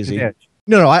it to be Zuzi. Yeah.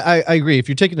 No, I agree. If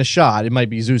you're taking a shot, it might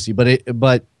be Zusi, but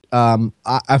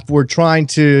if we're trying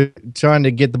to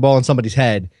get the ball in somebody's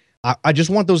head, I just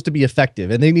want those to be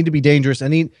effective, and they need to be dangerous.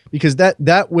 Because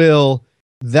that will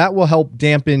help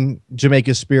dampen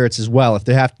Jamaica's spirits as well if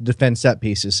they have to defend set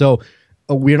pieces. So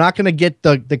we're not going to get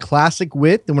the classic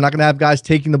width, and we're not going to have guys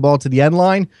taking the ball to the end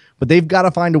line, but they've got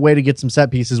to find a way to get some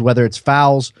set pieces, whether it's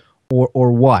fouls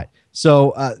or what.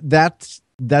 So that's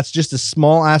just a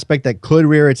small aspect that could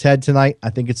rear its head tonight. I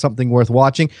think it's something worth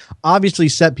watching. Obviously,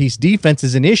 set piece defense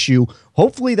is an issue.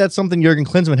 Hopefully, that's something Jurgen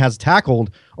Klinsmann has tackled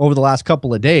over the last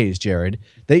couple of days, Jared.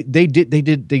 They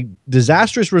did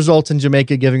disastrous results in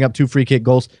Jamaica, giving up 2 free kick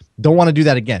goals. Don't want to do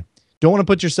that again. Don't want to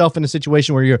put yourself in a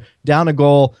situation where you're down a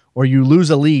goal or you lose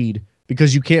a lead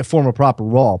because you can't form a proper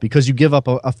roll, because you give up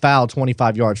a foul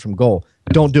 25 yards from goal.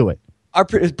 Don't do it. Our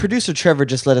producer Trevor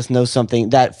just let us know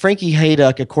something, that Frankie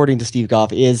Hayduck, according to Steve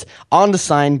Goff, is on the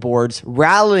signboards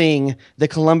rallying the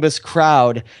Columbus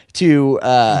crowd to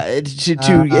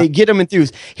get them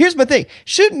enthused. Here's my thing.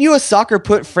 Shouldn't U.S. Soccer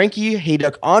put Frankie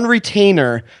Hayduck on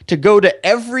retainer to go to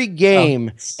every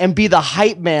game and be the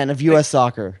hype man of U.S.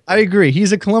 Soccer? I agree.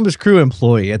 He's a Columbus Crew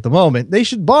employee at the moment. They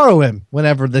should borrow him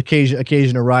whenever the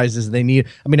occasion arises. They need.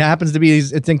 I mean, it happens to be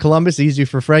it's in Columbus. Easy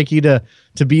for Frankie to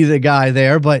be the guy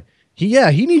there, but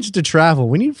he needs to travel.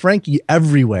 We need Frankie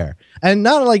everywhere, and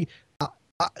not like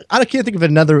I can't think of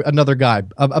another guy,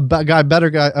 a guy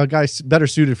better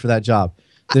suited for that job.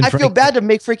 I feel bad to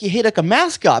make Frankie Hayduck a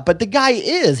mascot, but the guy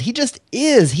is. He just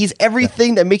is. He's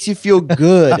everything that makes you feel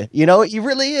good. You know, he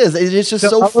really is. It's just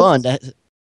so fun.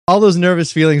 All those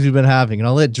nervous feelings we've been having, and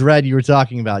all that dread you were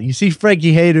talking about. You see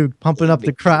Frankie Hayduck pumping up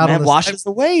the crowd. Man, washes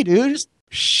away, dude.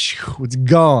 It's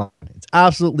gone. It's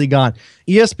absolutely gone.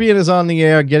 ESPN is on the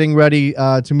air, getting ready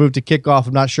to move to kickoff.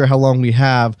 I'm not sure how long we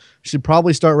have. Should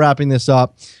probably start wrapping this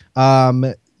up.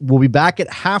 We'll be back at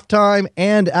halftime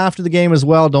and after the game as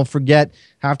well. Don't forget,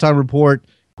 halftime report,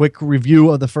 quick review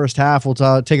of the first half.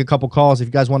 We'll take a couple calls if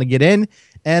you guys want to get in.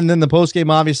 And then the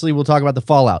postgame, obviously, we'll talk about the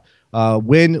fallout.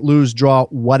 Win, lose, draw,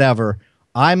 whatever.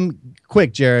 I'm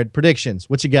quick, Jared. Predictions.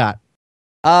 What you got?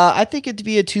 I think it'd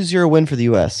be a 2-0 win for the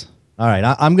U.S. All right,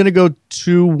 I'm going to go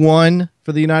 2-1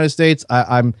 for the United States.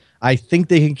 I think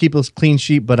they can keep a clean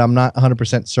sheet, but I'm not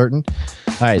 100% certain.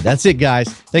 All right, that's it, guys.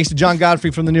 Thanks to John Godfrey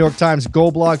from the New York Times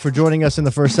Goal Blog for joining us in the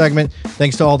first segment.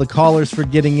 Thanks to all the callers for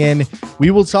getting in.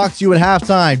 We will talk to you at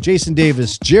halftime. Jason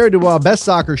Davis, Jared Dubois, Best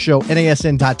Soccer Show,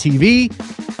 NASN.TV,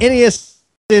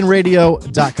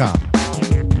 NASNradio.com.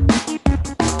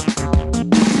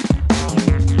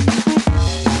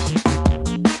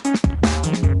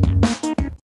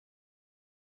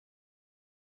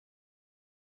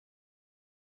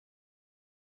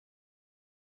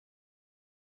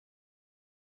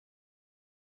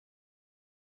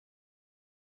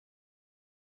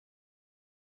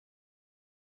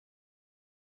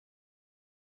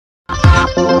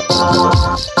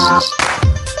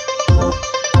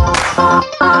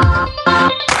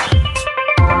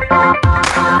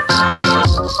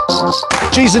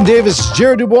 Jason Davis,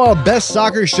 Jared Dubois, Best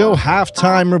Soccer Show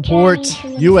halftime report.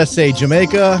 USA,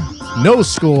 Jamaica, no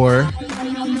score.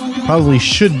 Probably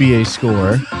should be a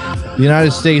score. The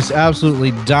United States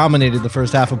absolutely dominated the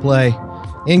first half of play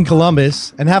in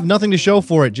Columbus and have nothing to show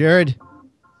for it. Jared,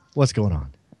 what's going on?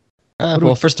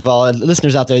 Well, first of all,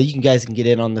 listeners out there, you guys can get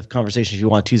in on the conversation if you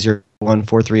want.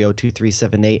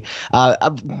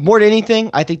 201-430-2378. More than anything,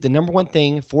 I think the number one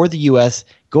thing for the U.S.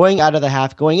 going out of the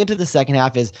half, going into the second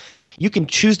half, is you can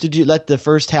choose to let the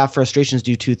first half frustrations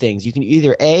do two things. You can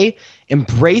either A,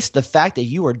 embrace the fact that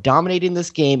you are dominating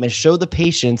this game and show the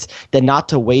patience that not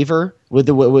to waver with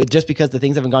just because the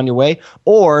things haven't gone your way,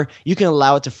 or you can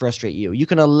allow it to frustrate you. You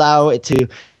can allow it to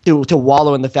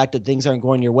wallow in the fact that things aren't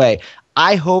going your way.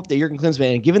 I hope that Jurgen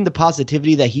Klinsmann, given the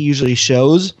positivity that he usually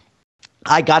shows,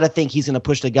 I got to think he's going to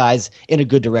push the guys in a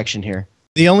good direction here.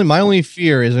 My only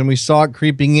fear is, and we saw it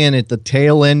creeping in at the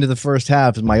tail end of the first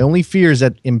half, is my only fear is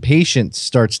that impatience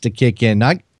starts to kick in.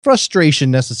 Not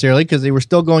frustration necessarily, because they were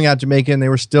still going out Jamaica and they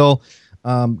were still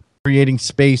creating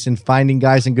space and finding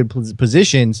guys in good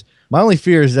positions. My only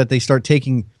fear is that they start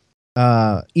taking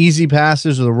easy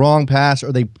passes or the wrong pass,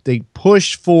 or they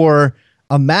push for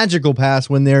a magical pass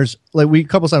when there's, like, a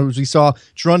couple times we saw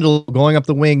Trundle going up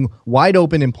the wing wide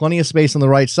open and plenty of space on the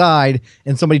right side,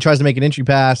 and somebody tries to make an entry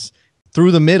pass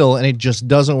through the middle and it just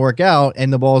doesn't work out,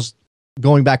 and the ball's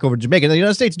going back over to Jamaica. And the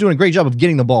United States is doing a great job of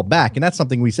getting the ball back, and that's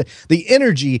something we say. The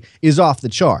energy is off the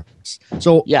charts.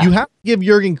 So you have to give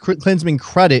Jurgen Klinsmann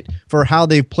credit for how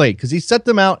they've played, because he set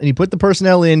them out and he put the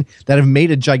personnel in that have made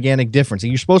a gigantic difference.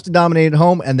 And you're supposed to dominate at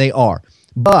home, and they are.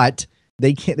 But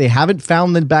they haven't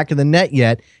found the back of the net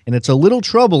yet, and it's a little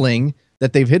troubling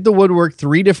that they've hit the woodwork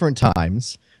 3 different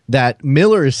times, that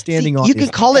Miller is standing on. You can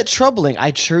call it troubling.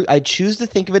 I choose to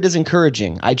think of it as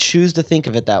encouraging. I choose to think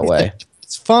of it that way.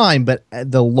 It's fine, but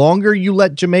the longer you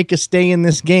let Jamaica stay in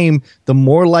this game, the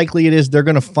more likely it is they're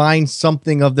going to find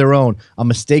something of their own. A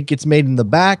mistake gets made in the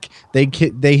back, they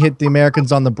hit the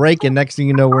Americans on the break, and next thing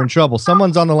you know, we're in trouble.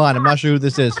 Someone's on the line. I'm not sure who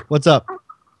this is. What's up?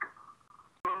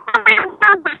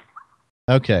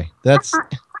 Okay, that's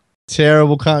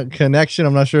terrible connection.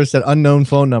 I'm not sure. It's that unknown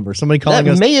phone number. Somebody calling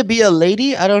us. That may be a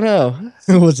lady. I don't know.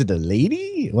 Was it a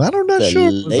lady? Well, I'm not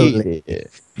sure. Lady.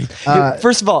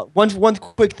 First of all, one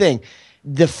quick thing.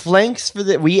 The flanks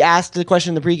we asked the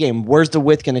question in the pregame, where's the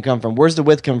width going to come from? Where's the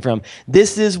width come from?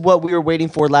 This is what we were waiting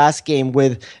for last game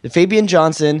with Fabian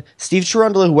Johnson, Steve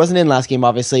Cherundolo, who wasn't in last game,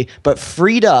 obviously, but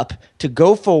freed up to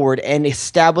go forward and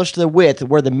establish the width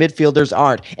where the midfielders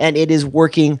aren't. And it is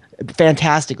working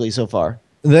fantastically so far.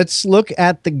 Let's look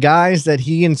at the guys that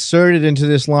he inserted into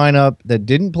this lineup that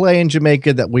didn't play in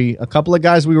Jamaica, a couple of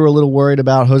guys we were a little worried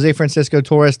about. Jose Francisco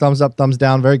Torres, thumbs up, thumbs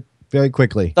down, very very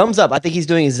quickly. Thumbs up. I think he's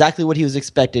doing exactly what he was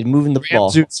expected, moving the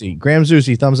ball. Graham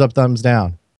Zusi, thumbs up, thumbs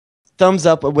down. Thumbs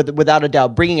up, without a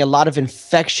doubt, bringing a lot of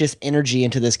infectious energy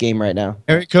into this game right now.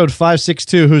 Area code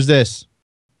 562, who's this?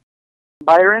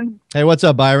 Byron. Hey, what'd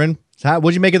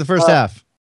you make of the first half?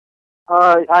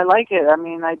 I like it. I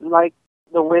mean, I like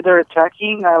the way they're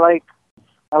attacking. I like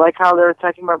how they're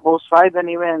attacking by both sides, and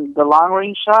even the long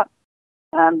range shot.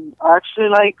 And I actually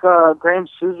like Graham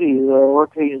Susie, the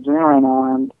work that he's doing right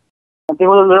now. And I think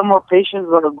with a little more patience,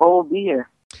 the goal will be here.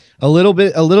 A little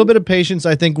bit of patience,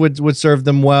 I think, would serve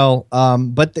them well.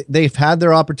 But they've had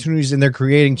their opportunities and they're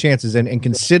creating chances. And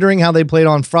considering how they played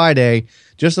on Friday,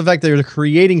 just the fact that they're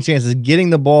creating chances, getting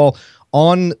the ball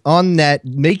on net,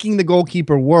 making the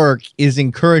goalkeeper work is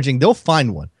encouraging. They'll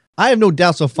find one. I have no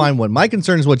doubts they'll find one. My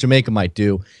concern is what Jamaica might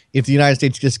do if the United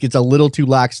States just gets a little too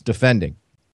lax defending.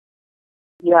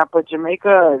 Yeah, but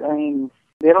Jamaica, I mean,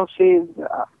 they don't seem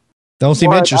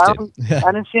interested.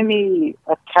 I didn't see any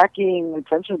attacking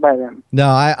intentions by them. No,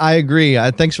 I agree.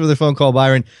 Thanks for the phone call,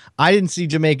 Byron. I didn't see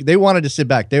Jamaica. They wanted to sit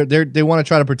back. They want to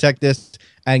try to protect this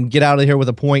and get out of here with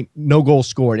a point. No goal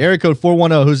scored. Area code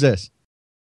 410. Who's this?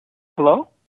 Hello?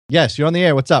 Yes, you're on the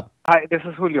air. What's up? Hi, this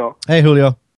is Julio. Hey,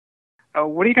 Julio.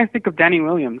 What do you guys think of Danny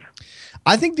Williams?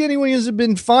 I think Danny Williams has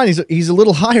been fine. He's a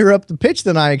little higher up the pitch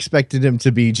than I expected him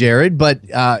to be, Jared. But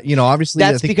obviously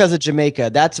that's because of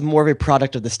Jamaica. That's more of a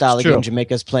product of the style of game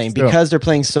Jamaica's playing. Because they're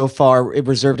playing so far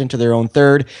reserved into their own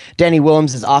third. Danny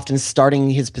Williams is often starting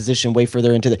his position way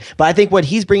further into the. But I think what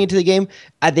he's bringing to the game,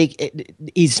 I think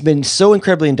he's been so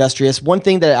incredibly industrious. One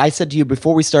thing that I said to you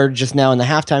before we started just now in the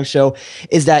halftime show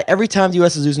is that every time the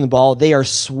U.S. is losing the ball, they are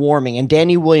swarming, and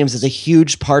Danny Williams is a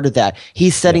huge part of that.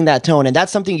 He's setting that tone, and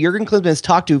that's something Jurgen Klinsmann has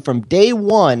talked to from day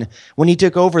one when he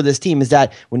took over this team, is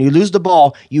that when you lose the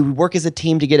ball, you work as a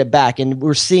team to get it back, and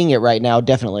we're seeing it right now,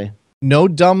 definitely.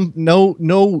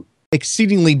 No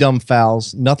exceedingly dumb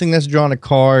fouls, nothing that's drawn a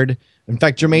card. In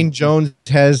fact, Jermaine Jones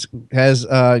has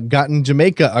gotten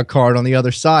Jamaica a card on the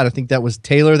other side. I think that was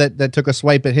Taylor that took a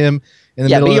swipe at him in the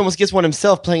middle. But he almost gets one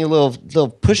himself, playing a little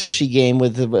pushy game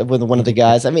with one of the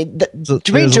guys. I mean,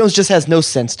 Jermaine Jones just has no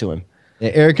sense to him.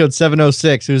 Area code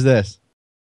 706. Who's this?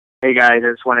 Hey guys,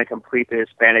 I just want to complete the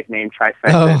Hispanic name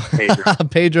trifecta. Pedro.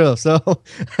 Pedro. So, all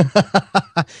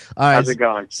right. How's it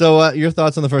going? So, your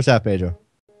thoughts on the first half, Pedro?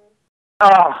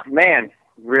 Oh man,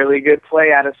 really good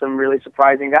play out of some really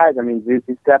surprising guys. I mean,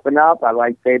 Zusi stepping up. I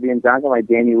like Fabian Johnson, I like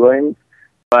Danny Williams,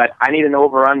 but I need an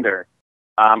over/under.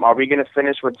 Are we going to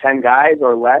finish with 10 guys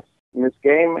or less in this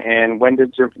game? And when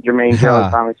did Jermaine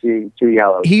Jones finally see 2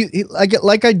 yellows? He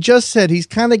like I just said, he's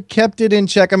kind of kept it in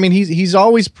check. I mean, he's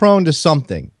always prone to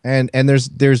something, and there's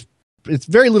it's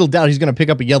very little doubt he's going to pick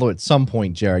up a yellow at some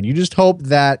point, Jared. You just hope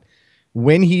that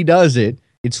when he does it,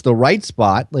 it's the right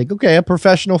spot. Like, okay, a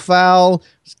professional foul,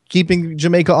 keeping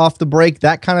Jamaica off the break,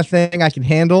 that kind of thing I can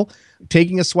handle.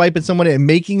 Taking a swipe at someone and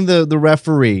making the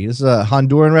referee, this is a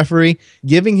Honduran referee,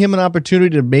 giving him an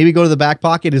opportunity to maybe go to the back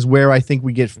pocket is where I think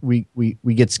we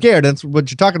get scared. That's what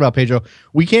you're talking about, Pedro.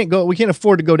 We can't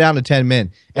afford to go down to 10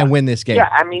 men and win this game. Yeah,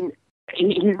 I mean,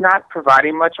 he's not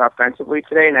providing much offensively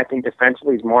today, and I think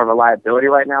defensively he's more of a liability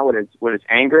right now with his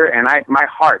anger. And my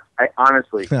heart, I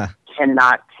honestly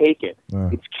cannot take it.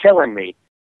 It's killing me.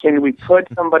 Can we put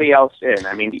somebody else in?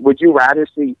 I mean, would you rather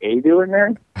see Adu in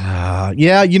there?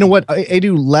 Yeah, you know what? I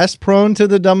do less prone to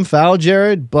the dumb foul,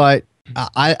 Jared, but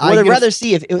I'd rather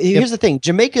see here's the thing.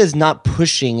 Jamaica is not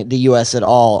pushing the U.S. at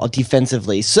all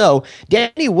defensively. So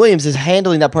Danny Williams is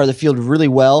handling that part of the field really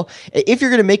well. If you're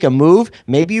going to make a move,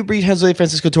 maybe you bring Jose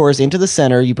Francisco Torres into the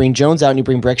center, you bring Jones out, and you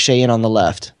bring Breck Shea in on the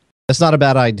left. That's not a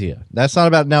bad idea. That's not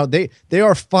about now. They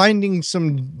are finding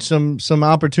some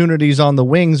opportunities on the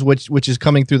wings, which is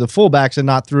coming through the fullbacks and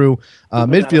not through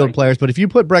midfield players. But if you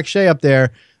put Breck Shea up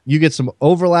there, you get some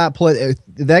overlap play.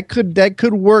 That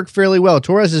could work fairly well.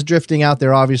 Torres is drifting out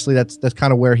there. Obviously, that's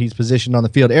kind of where he's positioned on the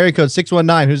field. Area code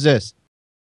 619. Who's this?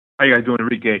 How you guys doing,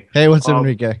 Enrique? Hey, what's up,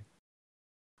 Enrique?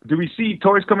 Do we see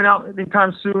Torres coming out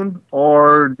anytime soon,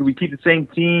 or do we keep the same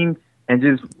team and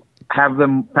just have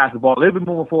them pass the ball a little bit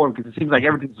moving forward, because it seems like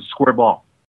everything's a square ball?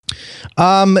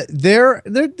 There's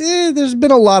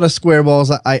been a lot of square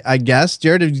balls, I guess.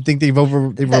 Jared, do you think they've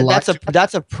relaxed?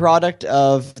 That's a product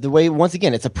of the way. Once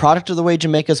again, it's a product of the way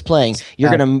Jamaica's playing. You're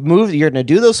gonna move. You're gonna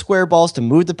do those square balls to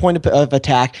move the point of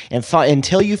attack and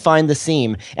until you find the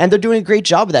seam. And they're doing a great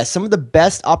job of that. Some of the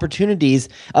best opportunities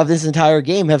of this entire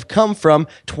game have come from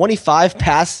 25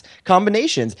 pass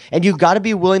combinations, and you've got to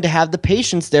be willing to have the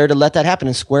patience there to let that happen.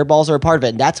 And square balls are a part of it.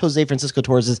 And that's Jose Francisco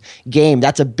Torres' game.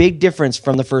 That's a big difference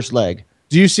from the first leg.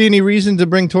 Do you see any reason to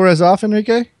bring Torres off,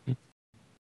 Enrique?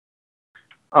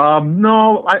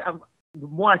 No. The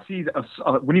more I see,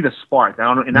 we need a spark.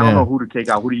 I don't know who to take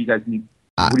out. Who do you guys need?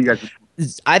 Who do you guys?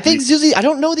 I think Zuzi. I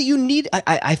don't know that you need.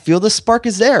 I feel the spark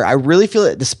is there. I really feel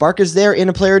it. The spark is there in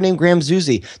a player named Graham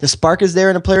Zuzi. The spark is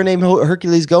there in a player named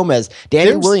Hercules Gomez.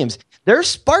 Danny Williams. There's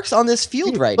sparks on this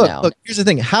field right now. Look, here's the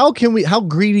thing. How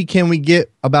greedy can we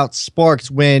get about sparks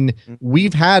when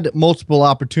we've had multiple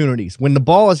opportunities? When the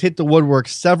ball has hit the woodwork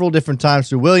several different times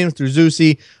through Williams, through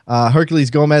Zusi,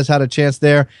 Hercules Gomez had a chance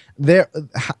there.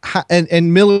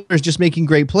 And Miller is just making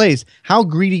great plays. How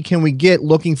greedy can we get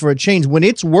looking for a change when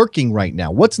it's working right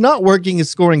now? What's not working is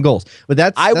scoring goals.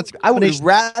 But I would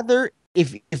rather.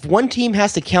 If one team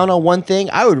has to count on one thing,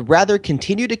 I would rather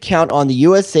continue to count on the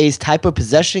USA's type of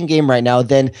possession game right now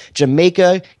than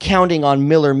Jamaica counting on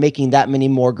Miller making that many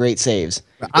more great saves.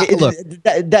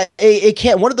 It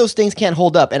can't. One of those things can't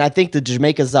hold up, and I think the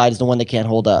Jamaica side is the one that can't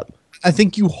hold up. I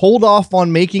think you hold off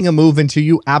on making a move until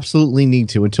you absolutely need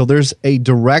to, until there's a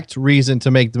direct reason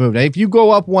to make the move. Now, if you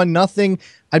go up 1-0,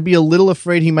 I'd be a little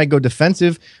afraid he might go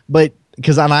defensive, but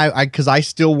because I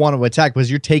still want to attack, because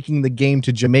you're taking the game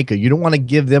to Jamaica. You don't want to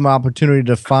give them an opportunity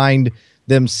to find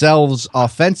themselves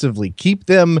offensively. Keep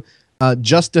them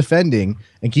just defending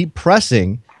and keep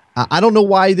pressing. I don't know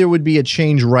why there would be a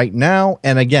change right now.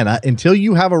 And again, until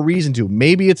you have a reason to,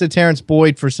 maybe it's a Terrence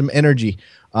Boyd for some energy.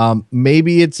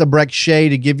 Maybe it's a Breck Shea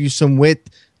to give you some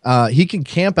width. He can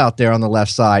camp out there on the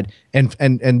left side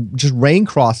and just rain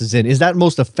crosses in. Is that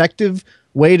most effective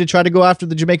way to try to go after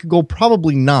the Jamaica goal?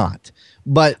 Probably not.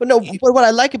 But what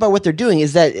I like about what they're doing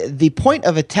is that the point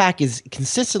of attack is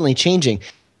consistently changing.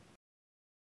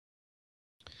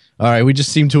 All right, we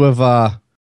just seem to have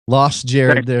lost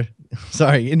Jared there.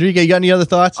 Sorry, Enrique, you got any other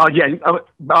thoughts? Going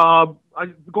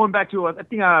back to I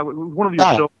think one of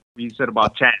your shows you said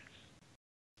about chance,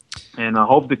 and I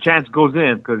hope the chance goes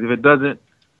in, because if it doesn't,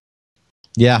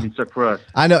 yeah, for us.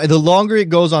 I know. The longer it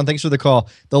goes on, thanks for the call.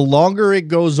 The longer it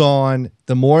goes on,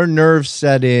 the more nerves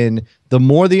set in, the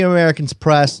more the Americans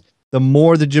press, the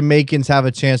more the Jamaicans have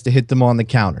a chance to hit them on the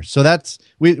counter. So that's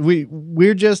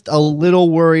we're just a little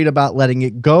worried about letting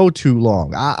it go too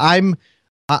long. I'm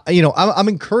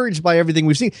encouraged by everything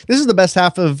we've seen. This is the best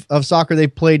half of soccer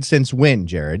they've played since when,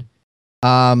 Jared?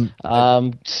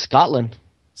 Scotland.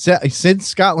 Since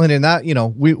Scotland, and that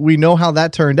we know how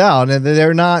that turned out, and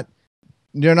they're not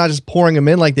just pouring them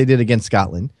in like they did against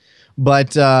Scotland,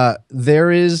 but I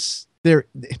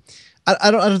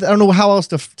don't know how else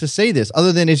to say this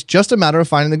other than it's just a matter of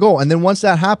finding the goal, and then once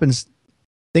that happens,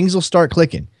 things will start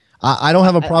clicking. I don't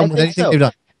have a problem with anything they've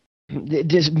done.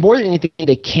 Just more than anything,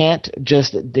 they can't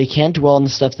dwell on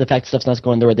the fact stuff's not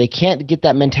going their way. They can't get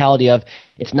that mentality of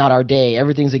it's not our day,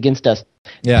 everything's against us.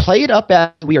 Yeah. Play it up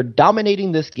as we are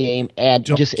dominating this game and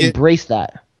embrace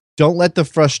that. Don't let the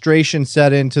frustration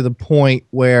set in to the point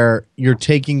where you're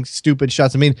taking stupid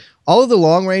shots. I mean, all of the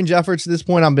long range efforts at this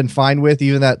point I've been fine with,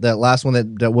 even that last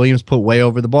one that Williams put way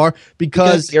over the bar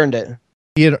because he earned it.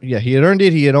 He had earned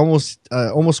it. He had almost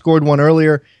scored one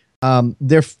earlier.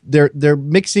 They're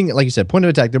mixing, like you said, point of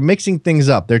attack. They're mixing things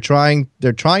up. They're trying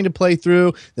to play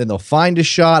through. Then they'll find a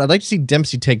shot. I'd like to see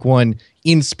Dempsey take one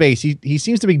in space. He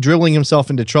seems to be dribbling himself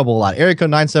into trouble a lot. Area code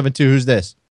 972. Who's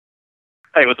this?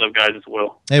 Hey, what's up, guys? It's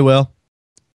Will. Hey, Will.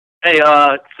 Hey,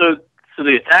 so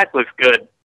the attack looks good.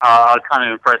 I was kind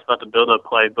of impressed about the build-up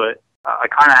play, but I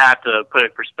kind of have to put it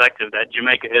in perspective that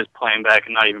Jamaica is playing back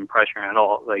and not even pressuring at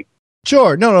all. Like,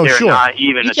 sure, no, they're sure. not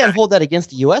even. You can't hold that against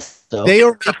the U.S. though.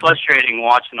 It's frustrating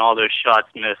watching all those shots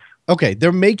miss. Okay,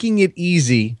 they're making it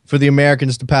easy for the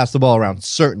Americans to pass the ball around,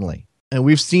 certainly. And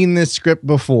we've seen this script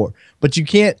before. But you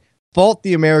can't fault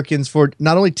the Americans for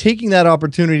not only taking that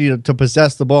opportunity to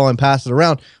possess the ball and pass it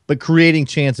around, but creating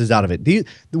chances out of it.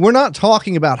 We're not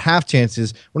talking about half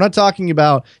chances. We're not talking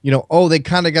about, they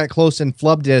kind of got close and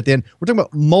flubbed it at the end. We're talking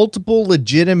about multiple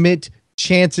legitimate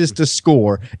chances to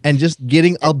score and just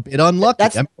getting a bit unlucky.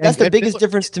 That's the biggest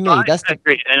difference to me. I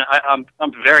agree, and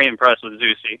I'm very impressed with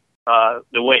Zusi.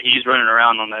 The way he's running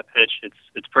around on that pitch,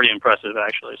 it's pretty impressive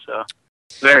actually. So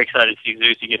very excited to see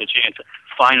Zusi get a chance.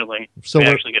 Finally, we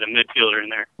actually get a midfielder in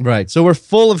there. Right. So we're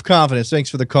full of confidence. Thanks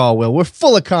for the call, Will. We're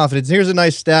full of confidence. Here's a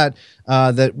nice stat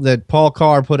that Paul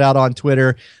Carr put out on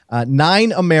Twitter.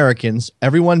 9 Americans,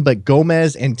 everyone but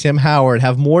Gomez and Tim Howard,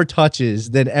 have more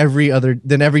touches than every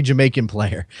Jamaican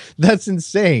player. That's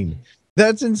insane.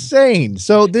 That's insane.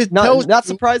 So this not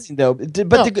surprising though.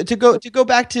 But to go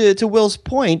back to Will's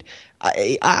point,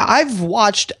 I've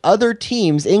watched other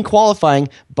teams in qualifying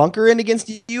bunker in against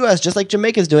the U.S. just like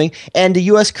Jamaica's doing, and the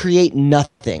U.S. create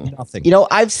nothing.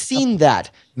 I've seen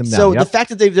that. The fact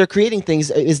that they're creating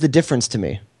things is the difference to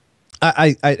me.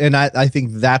 I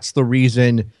think that's the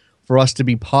reason for us to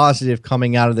be positive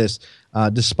coming out of this,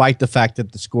 despite the fact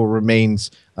that the score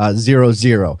remains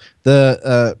 0-0.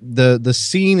 The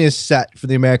scene is set for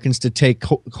the Americans to take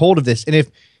hold of this. And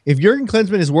if Jurgen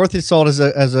Klinsmann is worth his salt as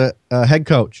a head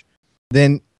coach,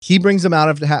 then he brings them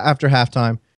out after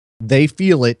halftime. They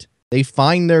feel it. They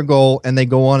find their goal, and they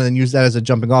go on and use that as a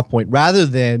jumping off point, rather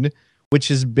than, which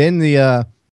has been the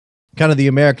kind of the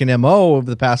American MO over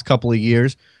the past couple of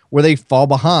years, where they fall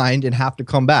behind and have to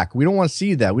come back. We don't want to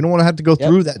see that. We don't want to have to go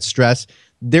through that stress.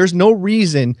 There's no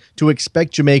reason to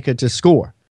expect Jamaica to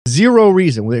score. Zero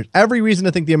reason. There's every reason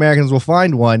to think the Americans will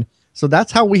find one. So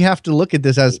that's how we have to look at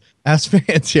this as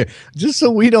fans here, just so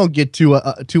we don't get too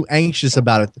anxious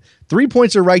about it. 3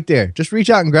 points are right there. Just reach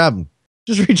out and grab them.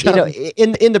 Just reach out.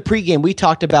 In the pregame, we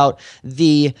talked about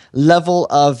the level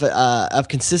of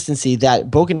consistency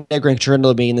that Bocanegra and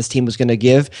Chernobyl in this team was going to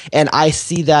give, and I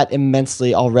see that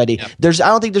immensely already. Yep. I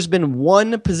don't think there's been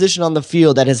one position on the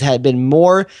field that has been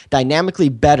more dynamically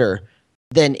better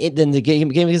than the game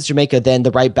against Jamaica than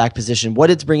the right back position. What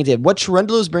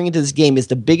Chernobyl is bringing to this game is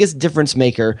the biggest difference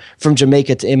maker from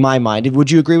Jamaica, in my mind.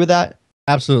 Would you agree with that?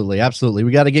 Absolutely, absolutely.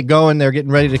 We got to get going. They're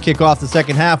getting ready to kick off the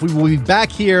second half. We will be back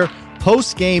here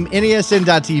post-game,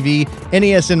 NESN.TV,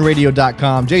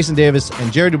 NESNradio.com. Jason Davis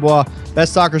and Jared Dubois,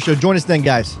 Best Soccer Show. Join us then,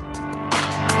 guys.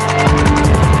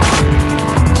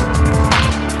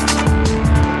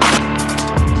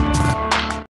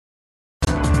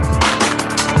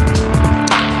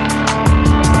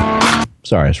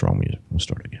 Sorry, that's wrong music. We'll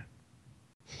start again.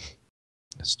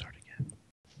 Let's start again.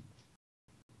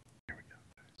 Here we go,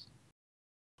 guys.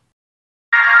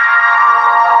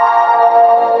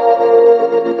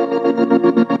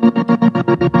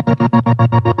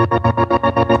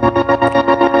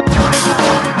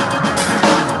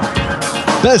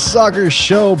 Best Soccer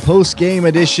Show post-game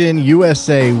edition.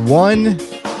 USA 1,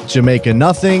 Jamaica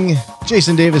nothing.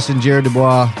 Jason Davis and Jared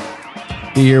Dubois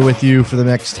be here with you for the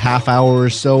next half hour or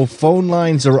so. Phone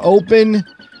lines are open.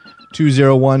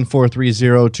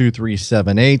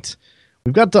 201-430-2378.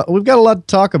 We've got a lot to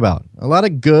talk about. A lot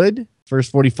of good.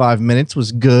 First 45 minutes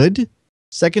was good.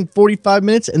 Second 45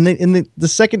 minutes, and then in the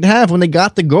second half, when they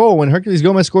got the goal, when Herculez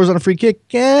Gomez scores on a free kick,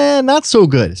 not so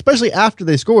good. Especially after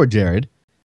they scored, Jared.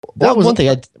 One thing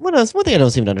I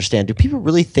don't seem to understand. Do people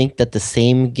really think that the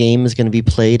same game is going to be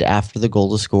played after the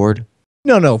goal is scored?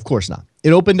 No, of course not.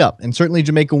 It opened up, and certainly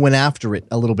Jamaica went after it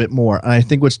a little bit more. And I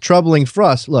think what's troubling for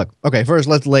us, first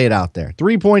let's lay it out there.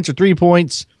 3 points are 3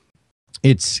 points.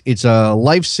 It's a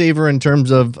lifesaver in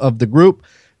terms of the group.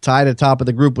 Tied at top of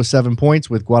the group with 7 points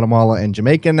with Guatemala and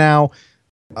Jamaica now.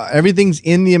 Everything's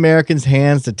in the Americans'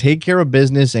 hands to take care of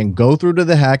business and go through to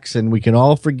the Hex, and we can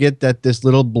all forget that this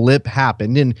little blip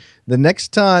happened. And the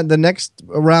next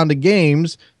round of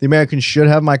games, the Americans should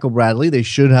have Michael Bradley. They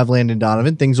should have Landon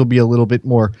Donovan. Things will be a little bit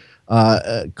more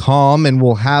calm, and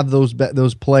we'll have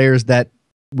those players that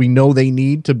we know they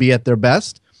need to be at their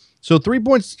best. So 3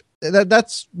 points,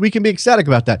 that's we can be ecstatic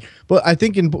about that. But I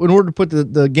think in order to put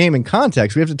the game in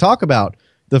context, we have to talk about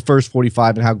the first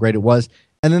 45 and how great it was.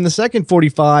 And then the second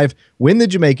 45, when the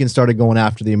Jamaicans started going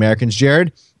after the Americans,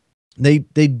 Jared, they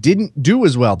didn't do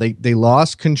as well. They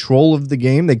lost control of the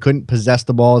game. They couldn't possess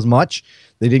the ball as much.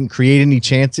 They didn't create any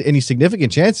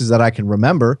significant chances that I can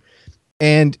remember.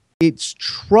 And it's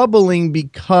troubling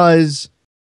because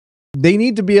they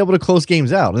need to be able to close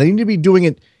games out. They need to be doing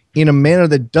it in a manner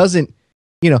that doesn't,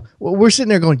 we're sitting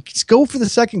there going, just go for the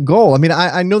second goal. I mean,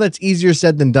 I know that's easier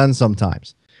said than done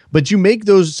sometimes, but you make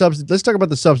those let's talk about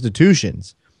the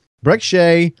substitutions. Breck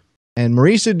Shea and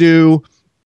Maurice Adu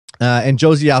and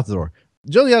Josie Altidore.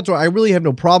 Josie Altidore, I really have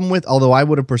no problem with, although I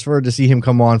would have preferred to see him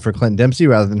come on for Clinton Dempsey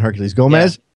rather than Hercules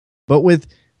Gomez. Yeah. But with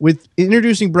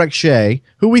introducing Breck Shea,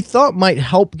 who we thought might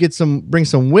help bring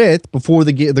some width before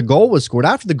the goal was scored.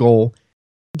 After the goal,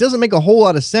 it doesn't make a whole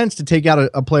lot of sense to take out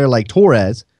a player like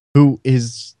Torres, who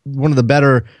is one of the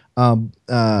better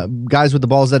guys with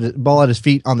the ball at his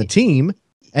feet on the team.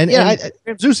 And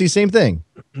Zusi, same thing.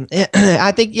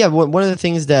 I think, one of the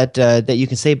things that you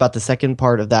can say about the second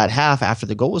part of that half after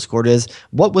the goal was scored is,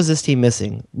 what was this team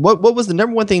missing? What was the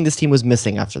number one thing this team was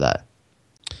missing after that?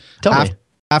 Tell me.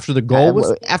 After the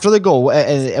goal? After the goal.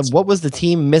 And what was the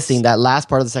team missing that last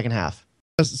part of the second half?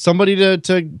 Somebody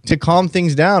to calm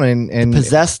things down and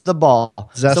possess the ball.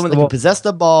 Someone that can possess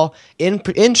the ball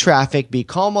in traffic, be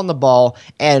calm on the ball.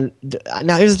 And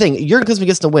now here's the thing: Jurgen Klinsmann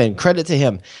gets to win. Credit to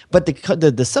him. But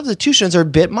the substitutions are a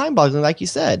bit mind-boggling, like you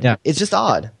said. Yeah, it's just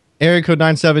odd. Area code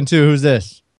 972. Who's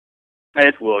this? Hey,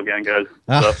 it's Will again, guys.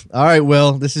 All right,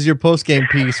 Will. This is your post-game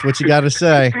piece. What you got to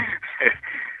say?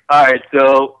 All right,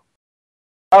 so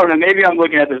I don't know. Maybe I'm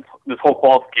looking at this whole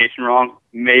qualification wrong.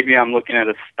 Maybe I'm looking at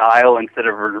a style instead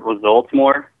of results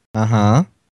more. Uh-huh.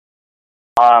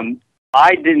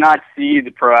 I did not see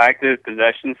the proactive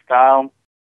possession style,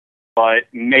 but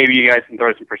maybe you guys can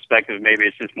throw some perspective. Maybe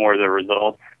it's just more the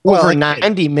results. Well, over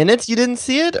 90 minutes, you didn't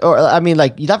see it? Or, I mean,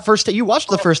 like, you watched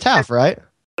the first half, right?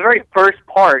 The very first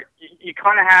part, you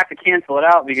kind of have to cancel it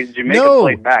out because Jamaica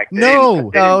played back. You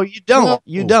don't.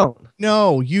 You don't.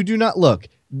 No, you do not. Look,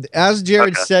 as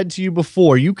Jared said to you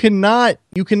before, you cannot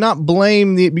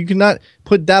blame you cannot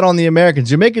put that on the Americans.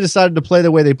 Jamaica decided to play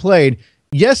the way they played.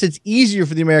 Yes, it's easier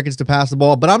for the Americans to pass the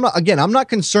ball, but I'm not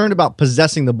concerned about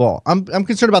possessing the ball. I'm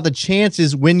concerned about the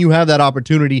chances when you have that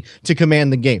opportunity to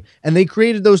command the game. And they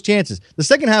created those chances. The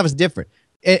second half is different.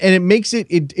 And it makes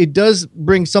it does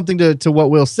bring something to what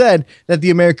Will said, that the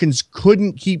Americans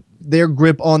couldn't keep their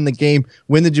grip on the game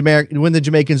when the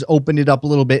Jamaicans opened it up a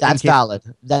little bit. That's valid.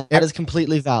 That is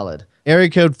completely valid. Area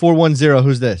code 410.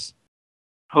 Who's this?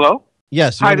 Hello?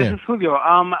 Yes. Hi, this is Julio.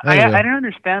 I didn't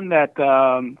understand that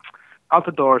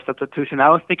Altidore substitution. I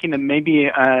was thinking that maybe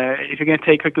if you're going to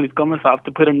take Hercules Gomez off,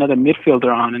 to put another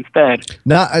midfielder on instead.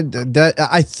 No,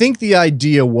 I think the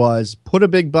idea was put a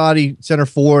big body center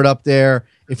forward up there.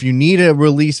 If you need a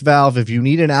release valve, if you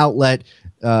need an outlet,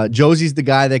 Josie's the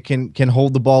guy that can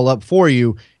hold the ball up for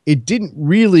you. It didn't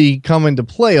really come into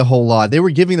play a whole lot. They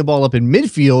were giving the ball up in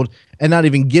midfield and not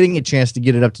even getting a chance to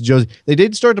get it up to Josie. They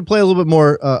did start to play a little bit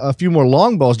more, a few more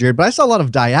long balls, Jared, but I saw a lot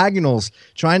of diagonals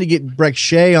trying to get Breck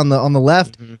Shea on the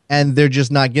left, and they're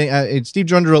just not getting. Steve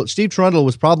Trundle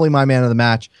was probably my man of the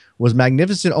match. Was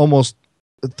magnificent almost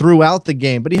throughout the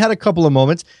game, but he had a couple of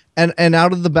moments, and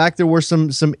out of the back there were some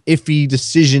iffy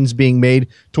decisions being made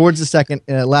towards the second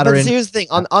latter end. Here's the thing: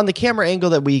 on the camera angle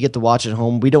that we get to watch at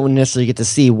home, we don't necessarily get to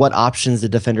see what options the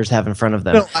defenders have in front of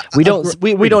them. No, we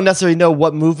don't necessarily know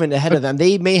what movement ahead of them.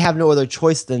 They may have no other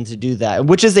choice than to do that,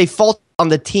 which is a fault on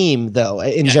the team, though.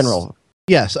 In general,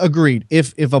 yes, agreed.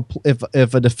 If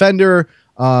a defender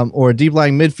or a deep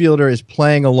lying midfielder is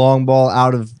playing a long ball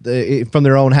out of from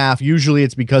their own half, usually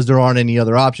it's because there aren't any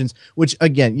other options, which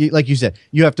again, like you said,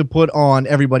 you have to put on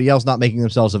everybody else not making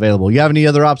themselves available. You have any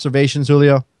other observations,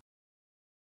 Julio?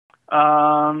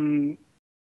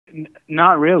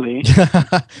 Not really.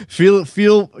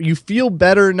 You feel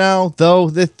better now,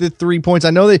 though, the 3 points. I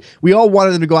know we all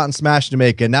wanted them to go out and smash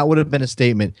Jamaica, and that would have been a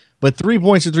statement, but 3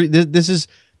 points to 3, this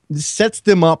sets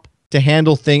them up to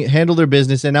handle their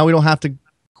business, and now we don't have to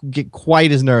get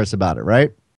quite as nervous about it,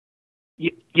 right?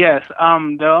 Yes.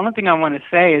 The only thing I want to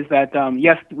say is that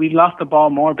yes, we lost the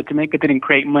ball more, but Jamaica didn't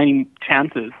create many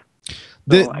chances.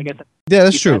 So I guess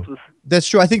that's true. That's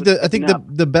true. I think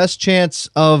the best chance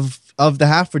of the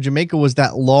half for Jamaica was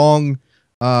that long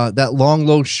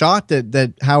low shot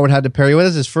that Howard had to parry with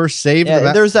as his first save.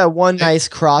 Yeah, there's that one nice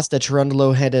cross that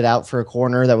Cherundolo headed out for a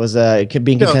corner that was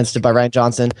being contested by Ryan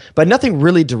Johnson, but nothing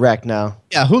really direct now.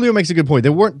 Yeah, Julio makes a good point.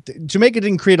 Jamaica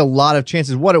didn't create a lot of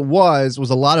chances. What it was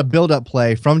a lot of build-up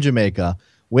play from Jamaica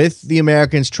with the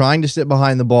Americans trying to sit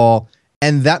behind the ball,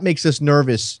 and that makes us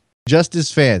nervous. Just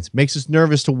as fans, makes us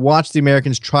nervous to watch the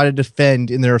Americans try to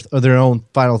defend in their own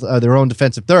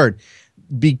defensive third,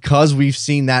 because we've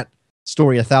seen that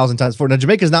story 1,000 times before. Now,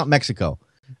 Jamaica's not Mexico,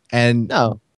 and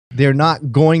They're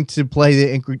not going to play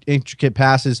the intricate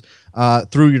passes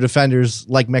through your defenders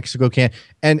like Mexico can.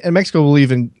 And Mexico will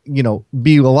even,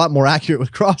 be a lot more accurate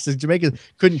with crosses. Jamaica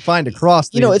couldn't find a cross.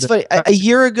 It's funny. A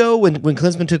year ago when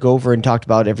Klinsmann took over and talked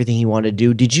about everything he wanted to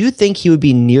do, did you think he would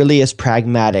be nearly as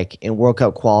pragmatic in World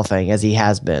Cup qualifying as he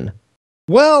has been?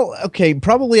 Well, okay,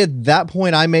 probably at that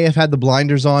point I may have had the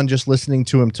blinders on just listening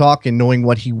to him talk and knowing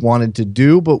what he wanted to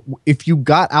do. But if you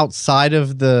got outside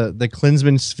of the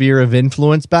Klinsmann sphere of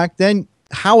influence back then,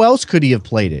 how else could he have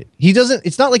played it?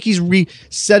 It's not like he's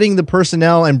resetting the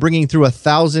personnel and bringing through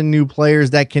 1,000 new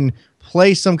players that can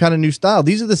play some kind of new style.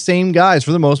 These are the same guys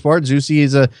for the most part. Zusi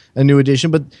is a new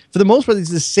addition, but for the most part,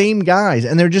 these are the same guys,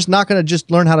 and they're just not going to just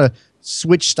learn how to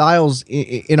switch styles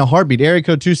in a heartbeat. Area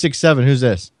code 267, who's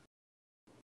this?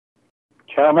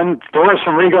 Gentlemen, it's Doris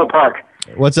from Rego Park.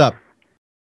 What's up?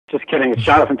 Just kidding. It's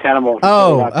Jonathan Tannable.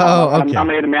 Okay. I'm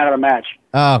made a man of the match.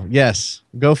 Oh, yes.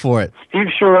 Go for it. Steve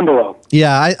Cherundolo.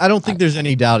 Yeah, I don't think there's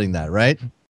any doubting that, right?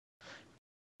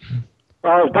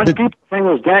 Well, a bunch of people saying it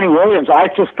was Danny Williams. I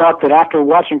just thought that after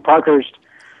watching Parkhurst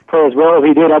play as well as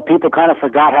he did, people kind of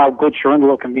forgot how good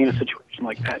Cherundolo can be in a situation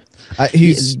like that.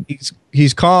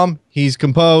 He's calm. He's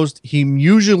composed. He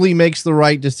usually makes the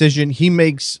right decision. He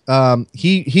makes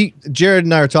Jared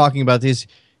and I are talking about this.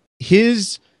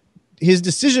 His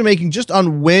decision making just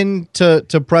on when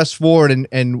to press forward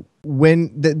and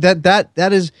when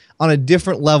that is on a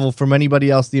different level from anybody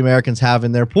else the Americans have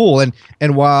in their pool.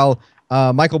 And while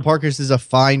Michael Parkhurst is a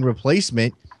fine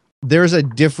replacement, there's a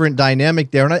different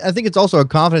dynamic there. And I think it's also a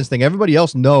confidence thing. Everybody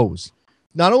else knows.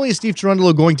 Not only is Steve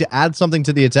Cherundolo going to add something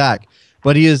to the attack,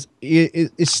 but he is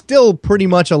still pretty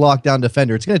much a lockdown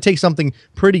defender. It's going to take something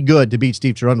pretty good to beat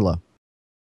Steve Cherundolo.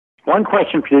 One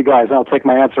question for you guys, and I'll take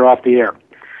my answer off the air.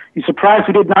 You surprised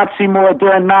we did not see more of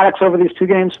Darren Maddox over these two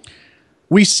games?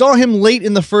 We saw him late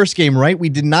in the first game, right? We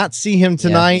did not see him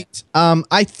tonight. Yeah.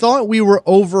 I thought we were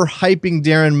overhyping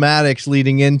Darren Maddox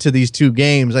leading into these two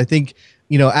games. I think,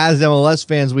 as MLS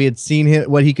fans, we had seen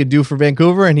what he could do for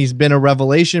Vancouver, and he's been a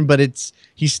revelation, but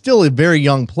he's still a very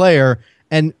young player.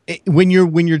 And when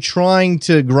you're trying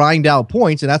to grind out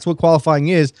points, and that's what qualifying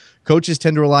is, coaches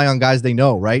tend to rely on guys they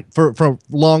know, right? For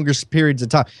longer periods of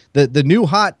time. The new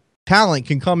hot talent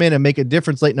can come in and make a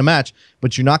difference late in a match,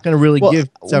 but you're not going to really give.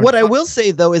 What I will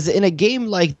say, though, is in a game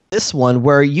like this one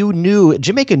where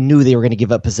Jamaica knew they were going to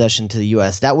give up possession to the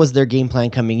U.S., that was their game plan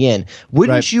coming in.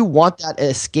 Wouldn't you want that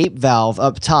escape valve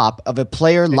up top of a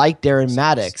player like Darren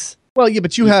Maddox? Well, yeah,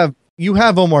 but you have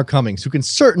Omar Cummings, who can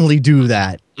certainly do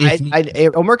that.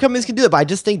 Omar Cummings can do it, but I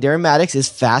just think Darren Maddox is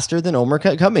faster than Omar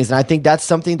Cummings, and I think that's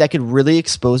something that could really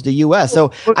expose the U.S.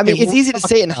 So, I mean, it's easy to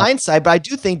say in hindsight, but I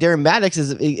do think Darren Maddox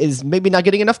is maybe not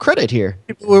getting enough credit here.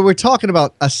 We're talking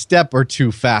about a step or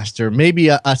two faster, maybe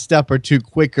a step or two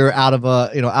quicker out of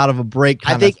a break.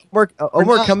 I think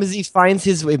Omar Cummings, he finds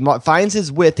his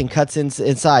width and cuts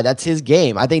inside. That's his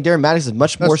game. I think Darren Maddox is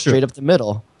much more straight up the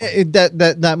middle.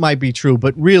 That might be true,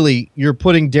 but really, you're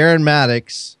putting Darren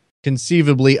Maddox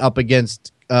conceivably up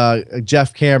against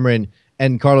Jeff Cameron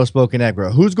and Carlos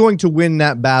Bocanegra. Who's going to win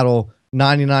that battle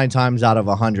 99 times out of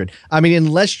 100? I mean,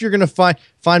 unless you're going to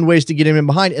find ways to get him in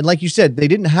behind. And like you said, they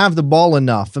didn't have the ball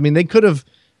enough. I mean, they could have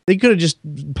just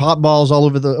popped balls all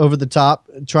over the top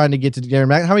trying to get to Darren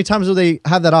Maddox. How many times do they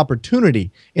have that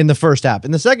opportunity in the first half? In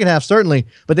the second half, certainly,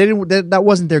 but they didn't. That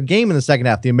wasn't their game in the second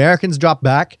half. The Americans dropped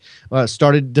back,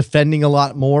 started defending a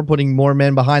lot more, putting more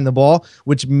men behind the ball,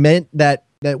 which meant that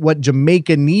what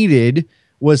Jamaica needed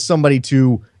was somebody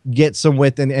to get some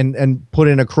width and put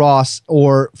in a cross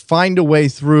or find a way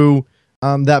through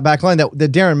that back line that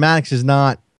Darren Maddox is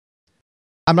not.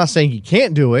 I'm not saying he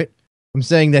can't do it. I'm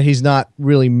saying that he's not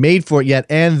really made for it yet,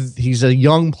 and he's a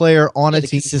young player on a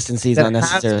team. Consistency is not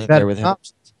necessarily there with him.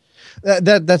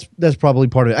 That's probably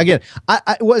part of it. Again,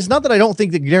 it's not that I don't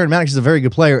think that Darren Maddox is a very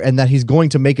good player and that he's going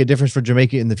to make a difference for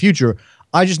Jamaica in the future.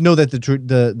 I just know that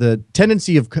the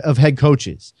tendency of head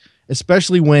coaches,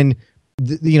 especially when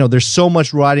there's so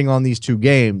much riding on these two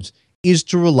games, is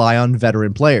to rely on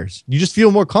veteran players. You just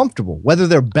feel more comfortable. Whether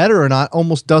they're better or not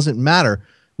almost doesn't matter.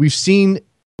 We've seen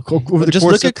over the just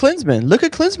look at Klinsmann. Look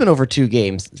at Klinsmann over two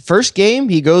games. First game,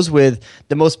 he goes with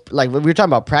the most, like we were talking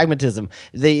about pragmatism.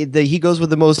 He goes with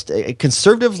the most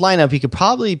conservative lineup he could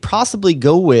possibly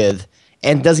go with,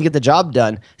 and doesn't get the job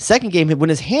done. Second game, when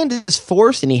his hand is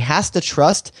forced and he has to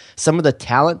trust some of the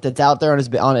talent that's out there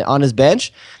on his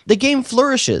bench, the game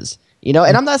flourishes. And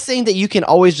I'm not saying that you can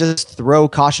always just throw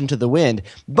caution to the wind,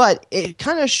 but it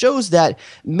kind of shows that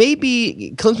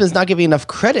maybe Klinsmann's not giving enough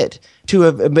credit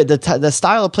to the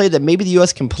style of play that maybe the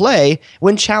U.S. can play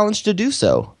when challenged to do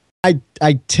so.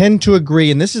 I tend to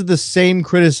agree, and this is the same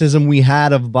criticism we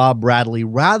had of Bob Bradley.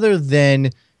 Rather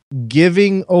than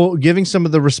giving some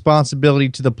of the responsibility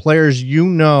to the players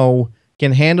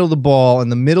can handle the ball in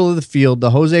the middle of the field, the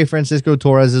Jose Francisco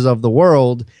Torreses of the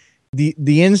world,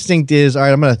 the instinct is, all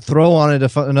right, I'm going to throw on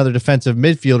another defensive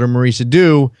midfielder, Maurice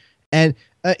Adu, and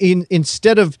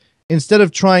instead of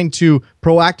trying to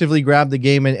proactively grab the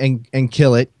game and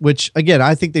kill it, which again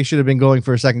I think they should have been going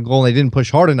for a second goal and they didn't push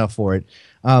hard enough for it.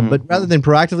 But rather than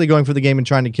proactively going for the game and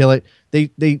trying to kill it, they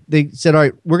said, all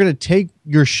right, we're going to take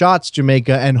your shots,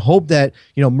 Jamaica, and hope that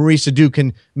Maurice Adu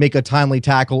can make a timely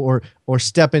tackle or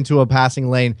step into a passing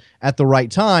lane at the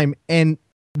right time. And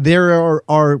there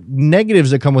are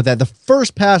negatives that come with that. The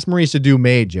first pass Maurice Adu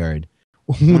made, Jared,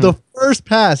 the first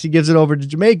pass he gives it over to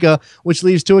Jamaica, which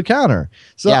leads to a counter.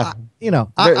 So yeah.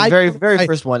 Very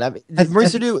first one. I mean,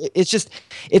 Maurice Adu,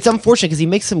 it's unfortunate because he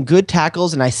makes some good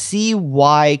tackles, and I see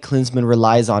why Klinsmann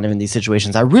relies on him in these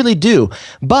situations. I really do,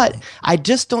 but I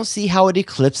just don't see how it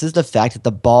eclipses the fact that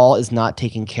the ball is not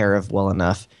taken care of well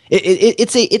enough.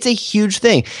 It's a huge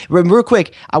thing. Real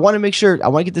quick, I want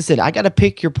to get this in. I got to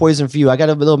pick your poison for you. I got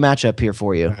a little matchup here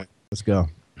for you. Right, let's go.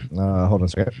 Hold on a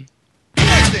second.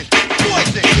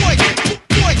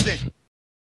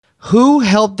 Who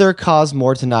helped their cause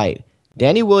more tonight?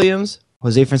 Danny Williams,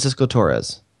 Jose Francisco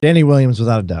Torres. Danny Williams,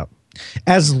 without a doubt.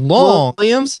 As long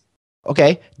Williams,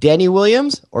 okay. Danny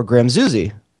Williams or Graham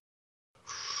Zusi?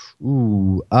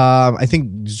 Ooh, I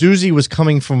think Zusi was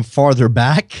coming from farther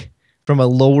back, from a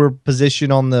lower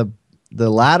position on the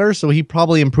ladder, so he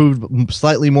probably improved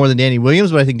slightly more than Danny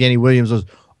Williams. But I think Danny Williams was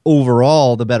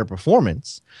overall the better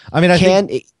performance. I mean,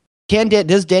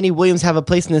 does Danny Williams have a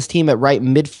place in this team at right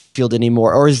midfield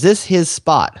anymore, or is this his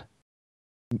spot?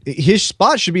 His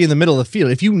spot should be in the middle of the field.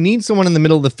 If you need someone in the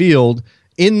middle of the field,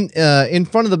 in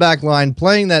front of the back line,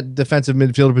 playing that defensive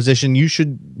midfielder position, you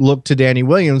should look to Danny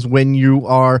Williams when you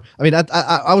are. I mean, Jurgen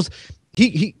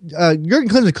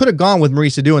Klinsmann could have gone with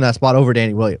Maurice Adu in that spot over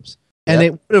Danny Williams, and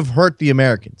it would have hurt the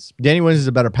Americans. Danny Williams is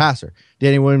a better passer.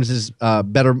 Danny Williams is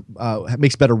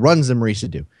makes better runs than Maurice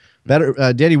Adu.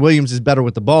 Danny Williams is better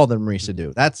with the ball than Maurice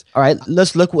Adu. That's all right.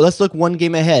 Let's look one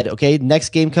game ahead. Okay,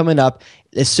 next game coming up.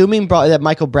 Assuming that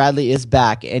Michael Bradley is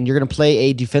back and you're going to play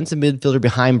a defensive midfielder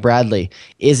behind Bradley,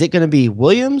 is it going to be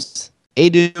Williams,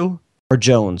 Adu, or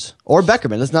Jones or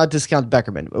Beckerman? Let's not discount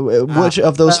Beckerman. Which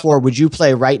of those four would you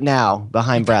play right now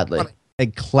behind Bradley? A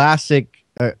classic.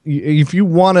 If you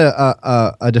want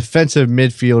a defensive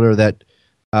midfielder that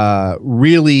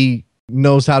really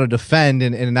knows how to defend,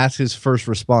 and that's his first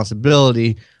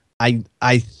responsibility, I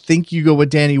think you go with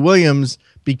Danny Williams,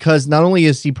 because not only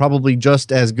is he probably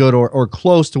just as good or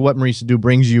close to what Maurice Adu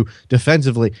brings you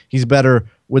defensively, he's better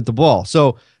with the ball.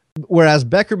 So whereas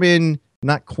Beckerman,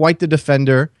 not quite the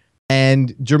defender,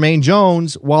 and Jermaine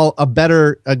Jones, while a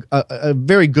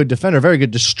very good defender, very good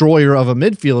destroyer of a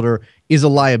midfielder, is a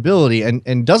liability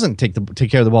and doesn't take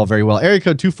care of the ball very well. Area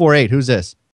code 248, who's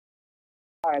this?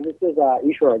 Hi, this is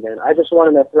Ishwar again. I just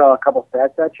wanted to throw a couple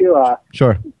stats at you.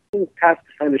 Sure. Pass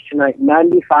percentage tonight,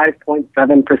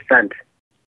 95.7%.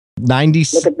 90.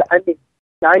 Look at the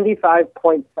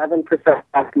 95.7%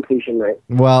 pass completion rate.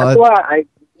 Well, that's why I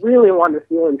really want to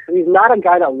see him, because he's not a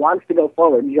guy that wants to go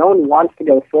forward. Jones wants to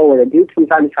go forward. A dude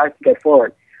sometimes tries to get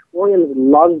forward. Williams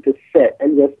loves to sit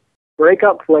and just break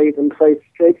up plays and play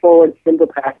straightforward, simple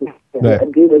passes that a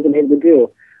dude isn't able to do.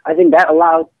 I think that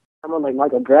allows someone like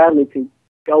Michael Bradley to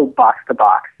go box to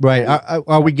box. Right.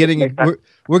 Are we getting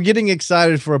we're getting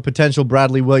excited for a potential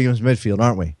Bradley Williams midfield,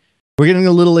 aren't we? We're getting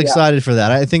a little excited for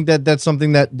that. I think that's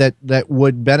something that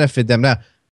would benefit them. Now,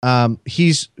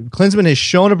 Klinsmann has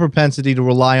shown a propensity to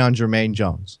rely on Jermaine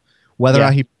Jones. Whether or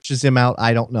not he pushes him out,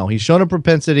 I don't know. He's shown a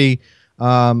propensity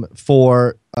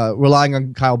for relying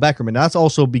on Kyle Beckerman. That's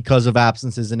also because of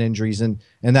absences and injuries and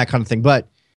that kind of thing. But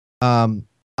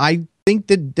I think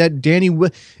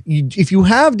that if you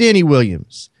have Danny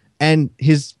Williams and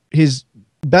his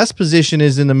best position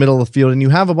is in the middle of the field and you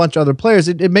have a bunch of other players,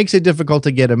 it makes it difficult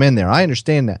to get him in there. I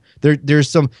understand that. There's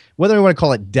some, whether you want to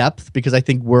call it depth, because I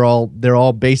think they're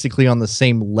all basically on the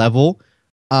same level.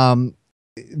 Whereas,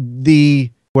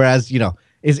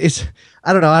 it's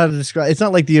I don't know how to describe. It's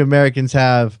not like the Americans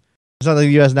have. It's not like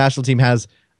the U.S. national team has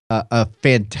a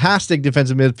fantastic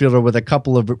defensive midfielder with a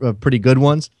couple of pretty good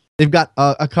ones. They've got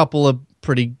a couple of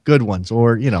pretty good ones,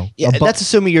 or that's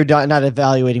assuming you're not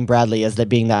evaluating Bradley as that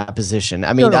being that position.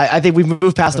 I mean, no. I think we've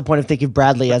moved past the point of thinking of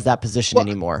Bradley as that position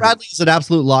anymore. Bradley is an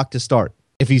absolute lock to start.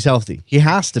 if he's healthy. He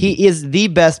has to be. He is the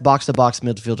best box-to-box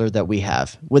midfielder that we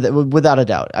have, without a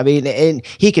doubt. I mean, and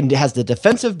he has the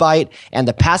defensive bite and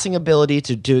the passing ability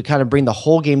to kind of bring the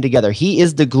whole game together. He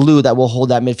is the glue that will hold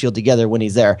that midfield together when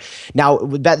he's there. Now,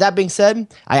 with that being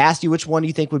said, I asked you which one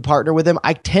you think would partner with him.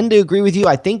 I tend to agree with you.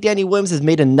 I think Danny Williams has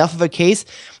made enough of a case.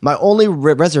 My only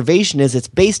reservation is it's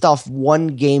based off one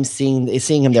game seeing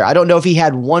him there. I don't know if he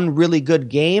had one really good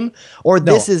game or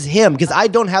this is him, because I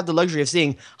don't have the luxury of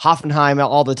seeing Hoffenheim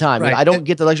all the time. Right. I don't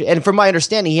get the luxury. And from my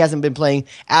understanding, he hasn't been playing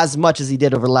as much as he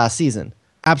did over last season.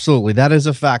 Absolutely, that is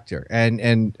a factor,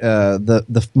 and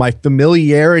my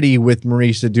familiarity with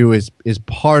Maurice Edu is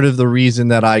part of the reason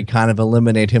that I kind of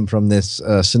eliminate him from this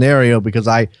scenario, because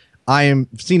I am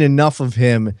seen enough of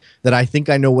him that I think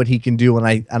I know what he can do,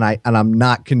 and I'm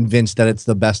not convinced that it's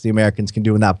the best the Americans can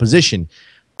do in that position.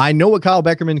 I know what Kyle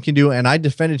Beckerman can do, and I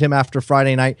defended him after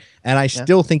Friday night, and I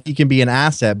still think he can be an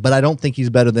asset, but I don't think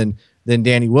he's better than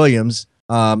Danny Williams.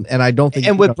 And I don't think.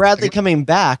 And with Bradley coming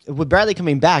back,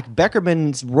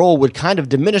 Beckerman's role would kind of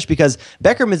diminish, because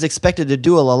Beckerman is expected to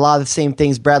do a lot of the same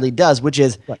things Bradley does, which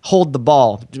is hold the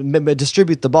ball,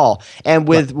 distribute the ball. And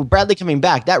with Bradley coming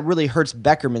back, that really hurts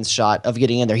Beckerman's shot of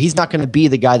getting in there. He's not going to be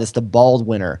the guy that's the ball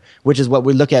winner, which is what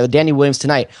we look at with Danny Williams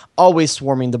tonight. Always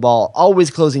swarming the ball, always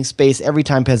closing space every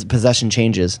time possession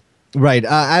changes. Right.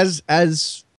 As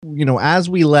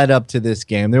we led up to this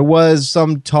game, there was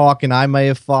some talk, and I may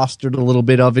have fostered a little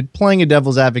bit of it, playing a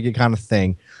devil's advocate kind of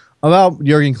thing, about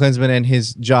Jurgen Klinsmann and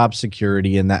his job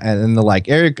security and the like.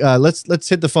 Eric, let's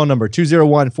hit the phone number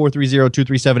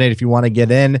 201-430-2378 if you want to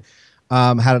get in.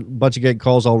 Had a bunch of good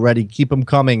calls already. Keep them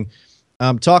coming.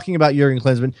 Talking about Jurgen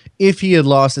Klinsmann, if he had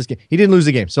lost this game, he didn't lose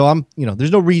the game. So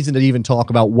there's no reason to even talk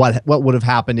about what would have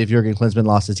happened if Jurgen Klinsmann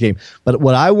lost this game. But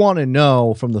what I want to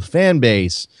know from the fan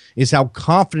base is how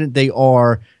confident they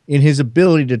are in his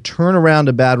ability to turn around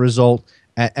a bad result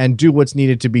and do what's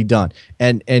needed to be done.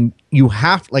 And you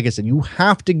have, like I said, you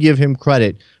have to give him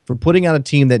credit for putting out a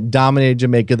team that dominated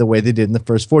Jamaica the way they did in the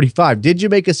first 45. Did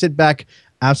Jamaica sit back?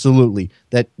 Absolutely.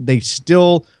 That they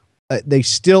still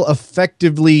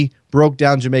effectively broke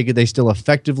down Jamaica. They still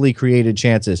effectively created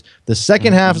chances. The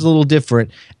second half is a little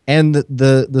different, and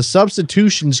the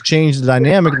substitutions changed the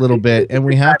dynamic a little bit, and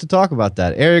we have to talk about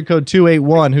that. Area code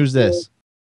 281, who's this?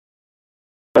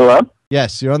 Hello?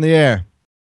 Yes, you're on the air.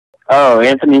 Oh,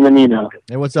 Anthony Menino.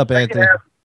 Hey, what's up, Anthony?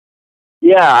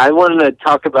 Yeah, I wanted to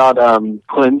talk about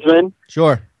Klinsmann.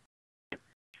 Sure.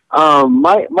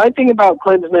 My thing about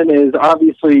Klinsmann is,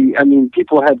 obviously, I mean,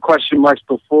 people had question marks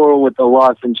before with the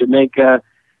loss in Jamaica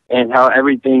and how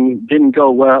everything didn't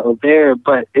go well there.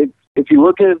 But if you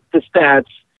look at the stats,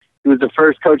 he was the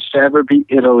first coach to ever beat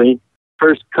Italy,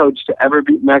 first coach to ever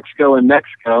beat Mexico in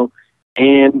Mexico,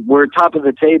 and we're top of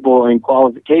the table in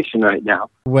qualification right now.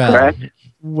 Correct?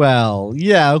 Well,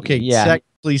 yeah, okay. Yeah.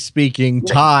 Technically speaking,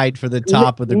 tied for the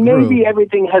top of the group. Maybe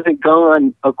everything hasn't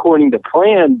gone according to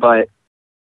plan, but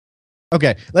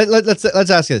okay. Let's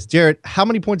ask this, Jared. How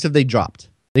many points have they dropped?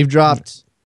 They've dropped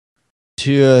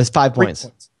 5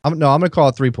 points. I'm going to call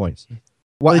it 3 points.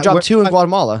 Well, they dropped 2 in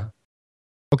Guatemala.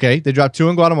 Okay, they dropped 2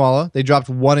 in Guatemala. They dropped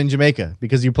 1 in Jamaica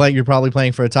because you're probably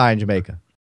playing for a tie in Jamaica.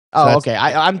 So okay.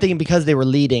 I'm thinking because they were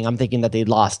leading, I'm thinking that they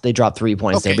lost. They dropped 3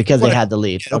 points there because they had the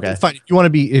lead. Okay, fine. You want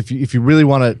to be if you really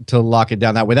want to lock it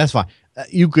down that way, that's fine.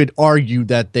 You could argue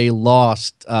that they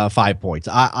lost 5 points.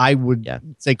 I would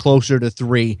say closer to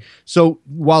 3. So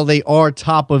while they are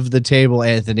top of the table,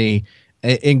 Anthony,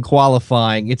 in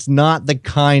qualifying, it's not the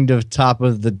kind of top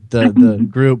of the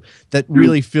group that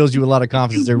really fills you a lot of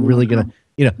confidence. They're really gonna,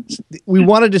 we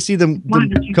wanted to see them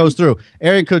coast through.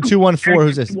 Area code 214.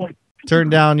 Who's this? Turn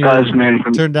down your radio,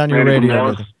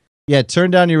 Nathan. Yeah,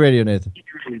 turn down your radio, Nathan.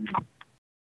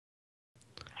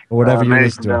 Or whatever you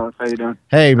listen to. How you doing?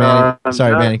 Hey, Manny.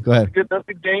 Sorry, Manny. Go ahead. That's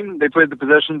a good game. They played the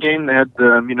possession game. They had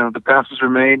the passes were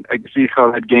made. I could see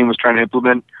how that game was trying to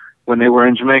implement when they were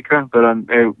in Jamaica, but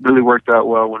it really worked out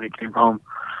well when he came home.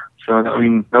 So, I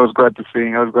mean, that was glad to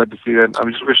see. I was glad to see that. I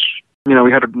just wish,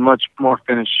 we had a much more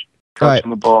finish touch on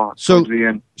the ball towards the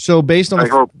end. So based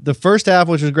on the first half,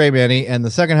 which was great, Manny, and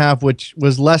the second half, which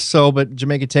was less so, but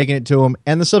Jamaica taking it to him,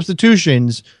 and the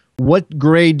substitutions, what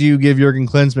grade do you give Jurgen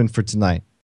Klinsmann for tonight?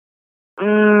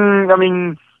 I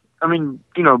mean,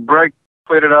 Brett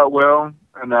played it out well,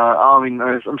 and I'm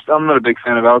not a big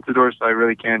fan of Altidore, so I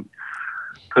really can't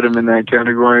put him in that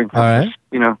category. All right.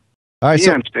 All right.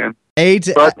 I understand.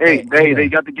 But hey, they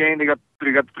got the game. They got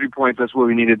got the 3 points. That's what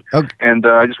we needed. Okay. And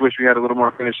I just wish we had a little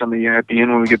more finish on the at the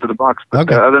end when we get to the box.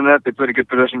 But other than that, they played a good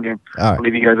possession game. All right. I'll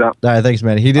leave you guys out. All right, thanks,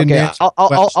 man. He didn't. Okay,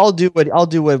 I'll do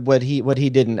what he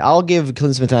didn't. I'll give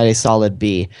Klinsmann tonight a solid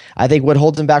B. I think what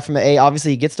holds him back from an A,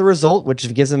 obviously he gets the result,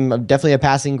 which gives him definitely a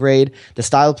passing grade. The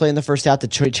style of play in the first half, the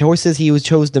choices he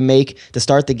chose to make to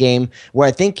start the game. Where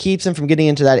I think keeps him from getting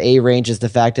into that A range is the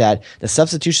fact that the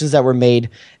substitutions that were made,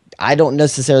 I don't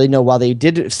necessarily know. While they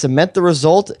did cement the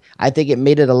result, I think it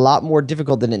made it a lot more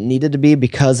difficult than it needed to be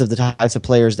because of the types of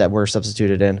players that were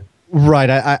substituted in. Right.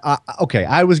 Okay.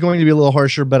 I was going to be a little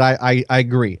harsher, but I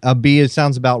agree. A B, it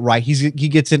sounds about right. He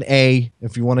gets an A.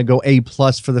 If you want to go A+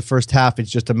 for the first half,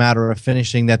 it's just a matter of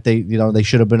finishing that they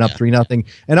should have been up 3-0.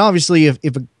 And obviously,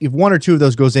 if one or two of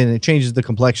those goes in, it changes the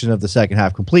complexion of the second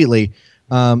half completely.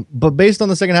 But based on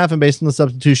the second half and based on the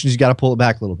substitutions, you got to pull it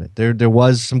back a little bit. There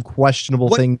was some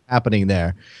questionable thing happening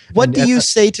there. What do you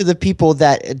say to the people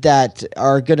that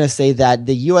are going to say that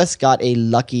the U.S. got a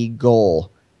lucky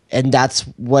goal? And that's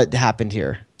what happened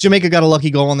here. Jamaica got a lucky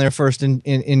goal on their first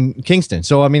in Kingston.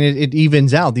 So, I mean, it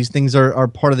evens out. These things are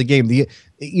part of the game.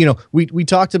 We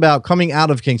talked about coming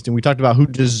out of Kingston. We talked about who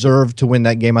deserved to win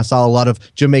that game. I saw a lot of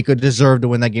Jamaica deserved to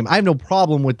win that game. I have no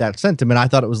problem with that sentiment. I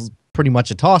thought it was pretty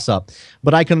much a toss-up.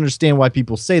 But I can understand why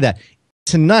people say that.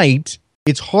 Tonight,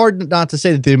 it's hard not to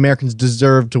say that the Americans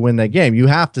deserve to win that game. You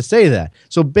have to say that.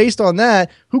 So, based on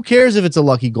that, who cares if it's a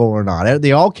lucky goal or not?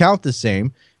 They all count the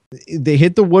same. They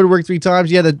hit the woodwork 3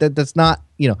 times. Yeah, that's not,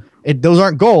 those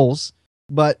aren't goals,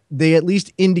 but they at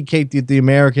least indicate that the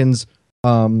Americans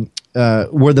were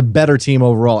the better team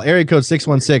overall. Area code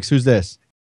 616. Who's this?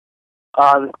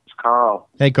 This is Carl.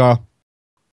 Hey, Carl.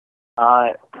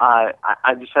 I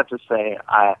just have to say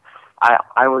I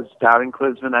was doubting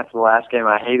Klinsmann after the last game.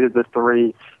 I hated the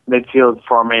 3 midfield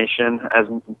formation, as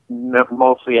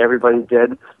mostly everybody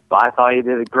did, but I thought he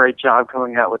did a great job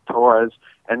coming out with Torres.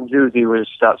 And Zuzi was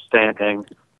outstanding.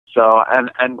 So,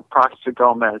 and props to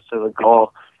Gomez to the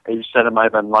goal. You said it might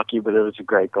have been lucky, but it was a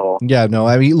great goal. Yeah, no,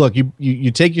 I mean, look,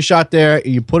 you take your shot there,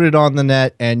 you put it on the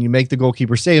net, and you make the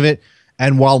goalkeeper save it.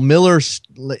 And while Miller,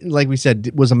 like we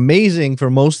said, was amazing for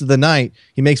most of the night,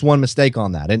 he makes one mistake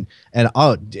on that. And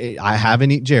I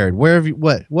haven't Jared. Where have you?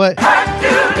 What? Where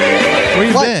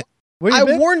you been?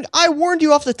 I warned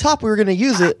you off the top we were going to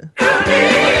use it.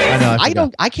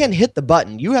 I can't hit the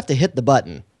button. You have to hit the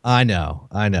button. I know.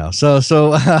 So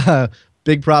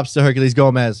big props to Herculez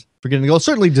Gomez for getting the goal.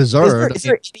 Certainly deserved. Is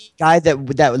there any guy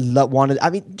that wanted?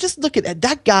 I mean, just look at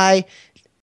that guy.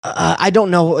 I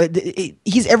don't know.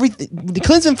 He's everything.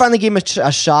 Klinsmann finally gave him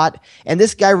a shot, and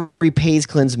this guy repays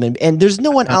Klinsmann. And there's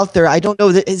no one out there. I don't know.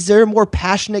 Is there a more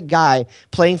passionate guy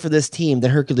playing for this team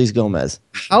than Herculez Gomez?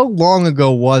 How long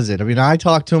ago was it? I mean, I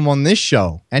talked to him on this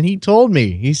show, and he told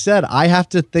me, he said, I have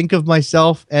to think of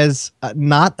myself as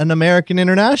not an American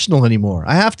international anymore.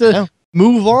 I have to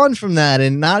move on from that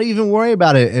and not even worry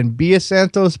about it and be a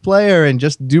Santos player and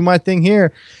just do my thing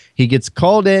here. He gets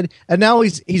called in, and now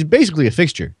he's basically a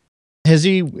fixture. When's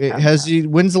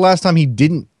the last time he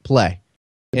didn't play?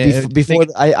 Before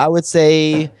I would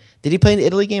say, did he play in the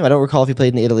Italy game? I don't recall if he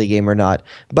played in the Italy game or not.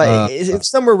 But it's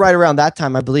somewhere right around that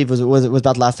time, I believe, was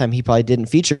about the last time he probably didn't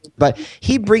feature. But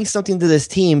he brings something to this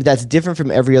team that's different from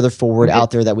every other forward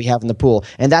out there that we have in the pool,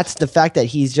 and that's the fact that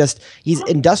he's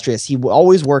industrious. He's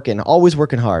always working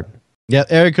hard. Yeah,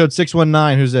 area code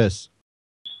 619. Who's this?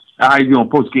 How you doing?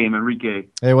 Post game, Enrique.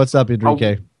 Hey, what's up,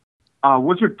 Enrique?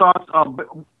 What's your thoughts?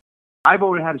 I've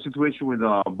already had a situation with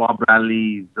Bob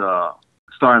Bradley's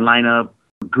starting lineup,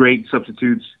 great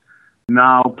substitutes.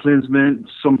 Now Klinsmann,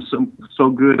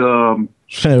 so good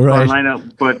starting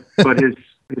lineup, but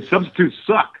his substitutes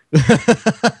suck.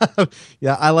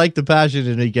 Yeah, I like the passion,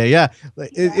 Enrique. Yeah,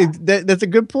 that's a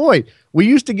good point. We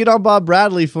used to get on Bob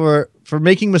Bradley for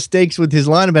making mistakes with his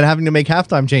lineup and having to make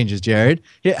halftime changes, Jared.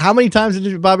 How many times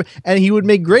did Bob? And he would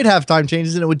make great halftime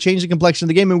changes, and it would change the complexion of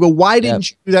the game. And we go, why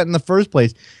didn't you do that in the first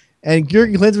place? And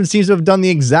Jurgen Klinsmann seems to have done the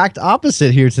exact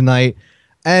opposite here tonight.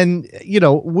 And,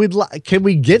 can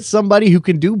we get somebody who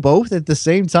can do both at the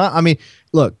same time? I mean,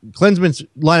 look, Klinsmann's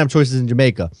lineup choices in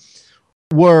Jamaica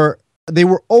were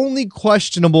only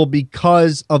questionable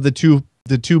because of the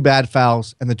two bad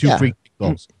fouls and the two free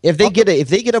goals. If they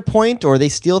get a point or they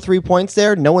steal 3 points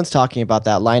there, no one's talking about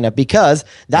that lineup because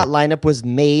that lineup was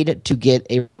made to get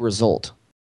a result.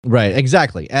 Right,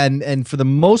 exactly. And for the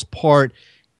most part,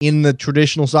 in the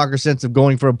traditional soccer sense of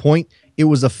going for a point, it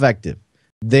was effective.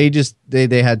 They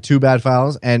had 2 bad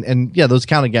fouls, and yeah, those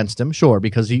count against him, sure,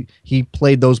 because he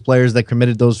played those players that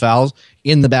committed those fouls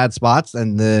in the bad spots,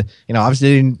 and obviously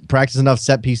they didn't practice enough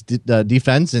set piece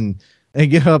defense and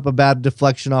give up a bad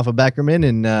deflection off of Beckerman,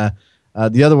 and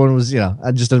The other one was,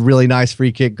 just a really nice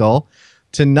free kick goal.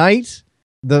 Tonight,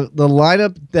 the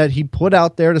lineup that he put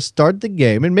out there to start the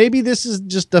game, and maybe this is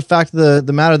just the fact of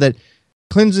the matter that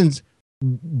Clemson's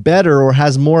better or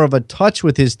has more of a touch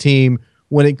with his team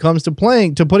when it comes to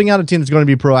putting out a team that's going to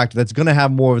be proactive, that's going to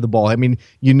have more of the ball. I mean,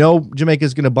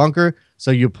 Jamaica's going to bunker,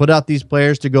 so you put out these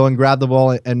players to go and grab the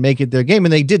ball and make it their game,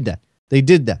 and they did that.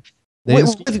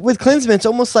 With Klinsmann, it's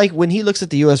almost like when he looks at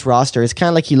the U.S. roster, it's kind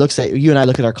of like he looks at you and I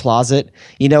look at our closet,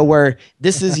 where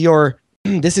this is your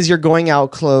going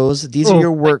out clothes. These are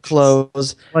your work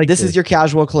clothes. This is your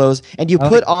casual clothes. And you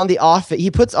put on the outfit. He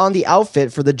puts on the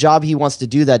outfit for the job he wants to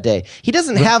do that day. He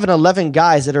doesn't have 11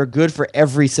 guys that are good for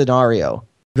every scenario.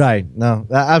 Right. No,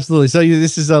 absolutely. So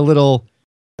this is a little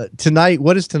tonight.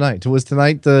 What is tonight? Was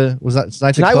tonight Tonight was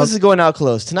his going out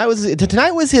clothes. Tonight was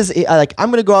his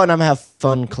I'm going to go out and I'm going to have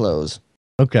fun clothes.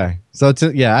 Okay, so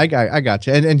I got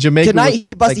you. And Jamaica tonight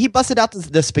he busted out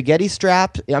the spaghetti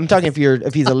strap. I'm talking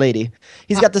if he's a lady.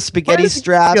 He's got the spaghetti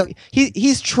strap.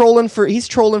 He's trolling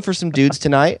for some dudes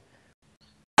tonight.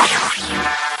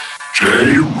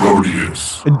 Jay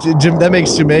Rodius. Jim, that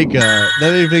makes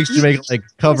Jamaica like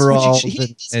coveralls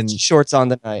and shorts on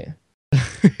the night.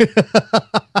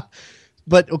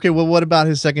 But okay, well, what about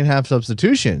his second half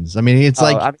substitutions? I mean, it's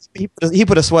he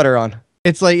put a sweater on.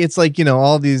 It's like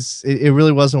all these. It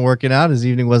really wasn't working out. His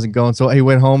evening wasn't going. So he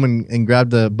went home and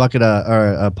grabbed a bucket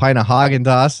or a pint of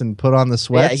Haagen-Dazs and put on the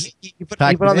sweats. Yeah, he put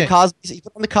on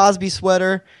the Cosby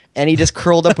sweater, and he just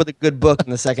curled up with a good book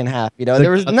in the second half. There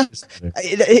was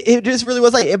it just really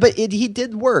was but he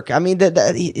did work. I mean,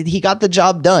 he got the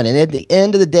job done. And at the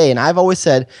end of the day, and I've always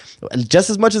said, just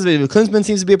as much as Klinsmann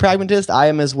seems to be a pragmatist, I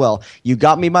am as well. You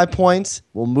got me my points.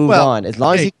 We'll move on. As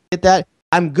long as you get that.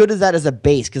 I'm good as that as a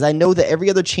base because I know that every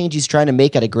other change he's trying to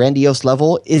make at a grandiose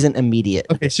level isn't immediate.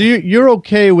 Okay, so you're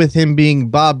okay with him being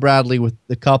Bob Bradley with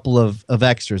a couple of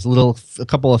extras, a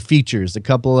couple of features, a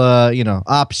couple of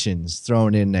options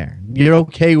thrown in there. You're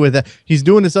okay with that. He's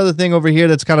doing this other thing over here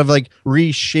that's kind of like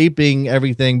reshaping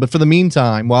everything, but for the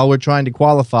meantime, while we're trying to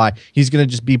qualify, he's going to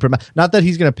just be not that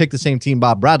he's going to pick the same team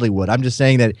Bob Bradley would. I'm just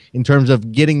saying that in terms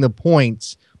of getting the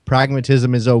points,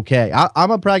 pragmatism is okay. I'm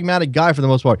a pragmatic guy for the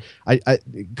most part.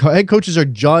 Head coaches are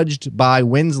judged by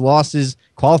wins, losses,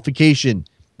 qualification. In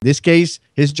this case,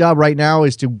 his job right now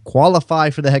is to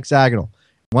qualify for the hexagonal.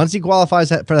 Once he qualifies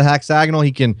for the hexagonal,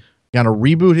 he can kind of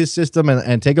reboot his system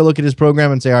and take a look at his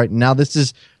program and say, all right, now this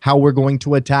is how we're going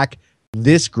to attack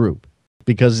this group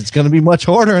because it's going to be much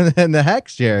harder than the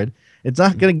hex, Jared. It's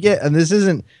not going to get, and this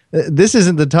isn't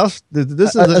the tough.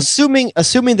 This is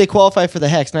assuming they qualify for the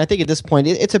hex, and I think at this point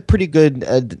it's a pretty good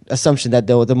assumption that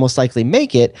they'll most likely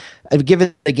make it,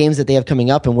 given the games that they have coming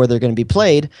up and where they're going to be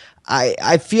played.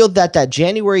 I feel that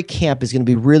January camp is going to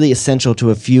be really essential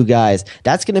to a few guys.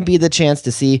 That's going to be the chance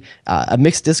to see a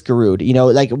mixed Discarud.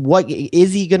 What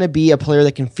is he going to be a player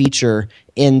that can feature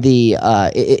in the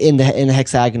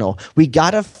hexagonal? We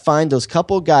got to find those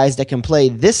couple guys that can play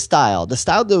this style, the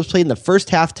style that was played in the first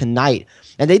half tonight.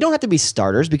 And they don't have to be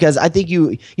starters because I think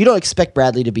you don't expect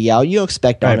Bradley to be out. You don't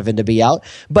expect Donovan to be out.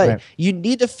 But you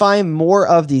need to find more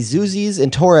of these Zuzis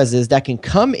and Torreses that can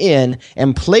come in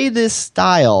and play this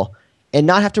style and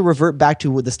not have to revert back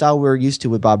to the style we were used to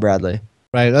with Bob Bradley.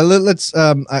 Right. Let's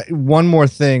one more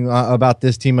thing about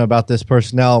this team, about this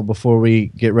personnel before we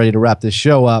get ready to wrap this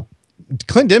show up.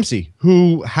 Clint Dempsey,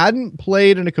 who hadn't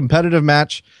played in a competitive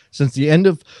match since the end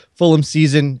of Fulham's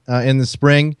season in the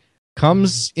spring,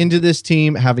 comes into this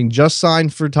team having just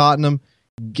signed for Tottenham,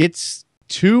 gets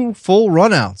 2 full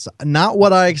runouts. Not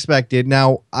what I expected.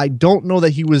 Now, I don't know that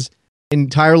he was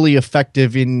entirely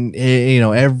effective in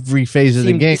every phase of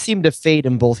the game. He seemed to fade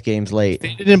in both games late.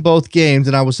 Faded in both games,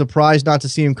 and I was surprised not to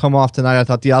see him come off tonight. I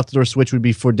thought the outdoor switch would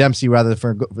be for Dempsey rather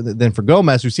than for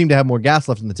Gomez, who seemed to have more gas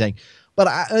left in the tank. But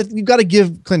you've got to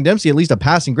give Clint Dempsey at least a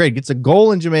passing grade. Gets a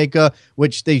goal in Jamaica,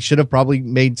 which they should have probably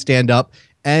made stand up,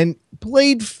 and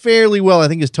played fairly well. I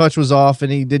think his touch was off,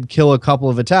 and he did kill a couple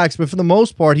of attacks. But for the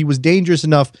most part, he was dangerous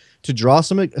enough to draw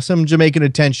some Jamaican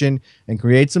attention and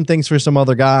create some things for some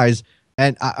other guys.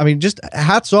 And I mean, just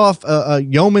hats off a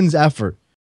yeoman's effort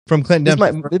from Clint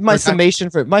Dempsey. My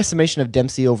summation of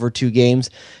Dempsey over 2 games: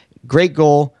 great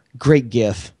goal, great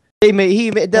gif. He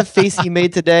made that face he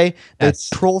made today, that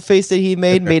troll face that he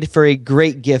made for a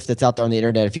great gif that's out there on the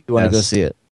internet if you want to go see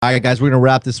it. All right, guys, we're going to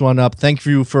wrap this one up. Thank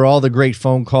you for all the great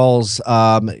phone calls.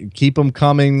 Keep them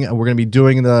coming. We're going to be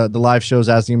doing the live shows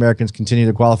as the Americans continue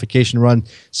the qualification run.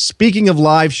 Speaking of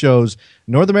live shows,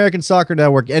 North American Soccer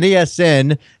Network,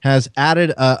 NASN, has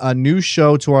added a new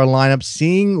show to our lineup,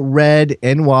 Seeing Red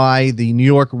NY, the New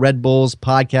York Red Bulls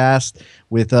podcast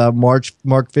with Mark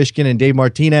Fishkin and Dave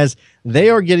Martinez. They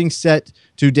are getting set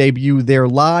to debut their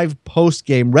live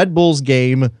post-game, Red Bulls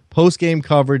game, post-game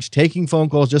coverage, taking phone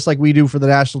calls just like we do for the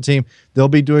national team. They'll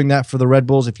be doing that for the Red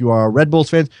Bulls. If you are a Red Bulls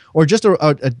fan or just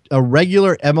a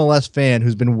regular MLS fan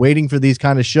who's been waiting for these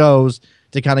kind of shows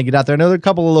to kind of get out there. I know there are a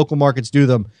couple of local markets do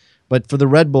them, but for the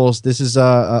Red Bulls, this is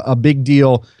a big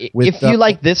deal. If you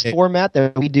like this format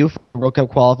that we do for World Cup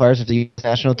qualifiers for the US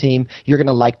national team, you're going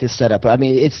to like this setup. I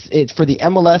mean, it's for the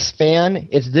MLS fan.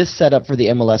 It's this setup for the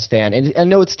MLS fan. And I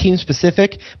know it's team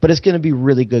specific, but it's going to be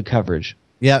really good coverage.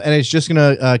 Yeah, and it's just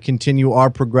going to continue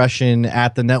our progression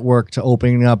at the network to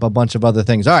opening up a bunch of other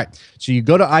things. All right, so you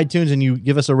go to iTunes and you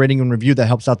give us a rating and review. That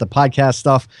helps out the podcast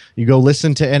stuff. You go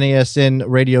listen to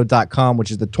NASNradio.com,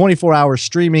 which is the 24-hour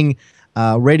streaming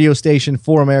radio station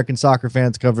for American soccer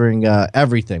fans, covering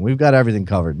everything. We've got everything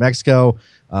covered. Mexico,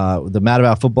 the Mad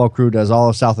About Football crew does all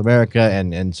of South America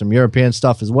and some European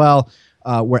stuff as well.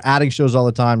 We're adding shows all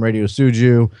the time. Radio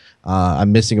Suju.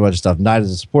 I'm missing a bunch of stuff. Night of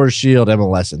the Supporters Shield,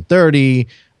 MLS in 30.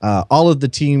 All of the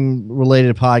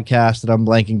team-related podcasts that I'm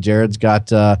blanking. Jared's got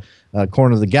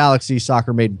Corner of the Galaxy,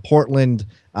 Soccer Made in Portland.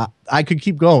 I could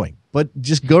keep going, but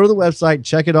just go to the website,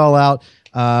 check it all out.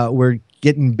 We're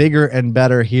getting bigger and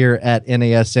better here at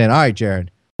NASN. All right,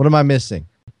 Jared, what am I missing?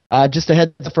 Just a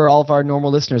heads up for all of our normal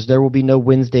listeners, there will be no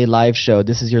Wednesday live show.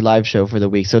 This is your live show for the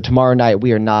week. So tomorrow night,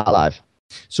 we are not live.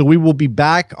 So we will be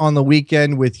back on the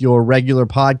weekend with your regular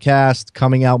podcast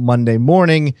coming out Monday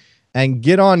morning. And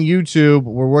get on YouTube.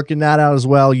 We're working that out as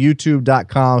well.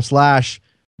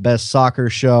 YouTube.com/Best Soccer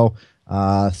Show.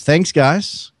 Thanks,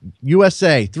 guys.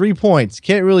 USA, 3 points.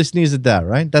 Can't really sneeze at that,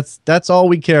 right? That's all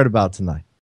we cared about tonight.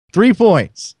 3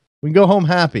 points. We can go home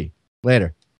happy.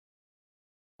 Later.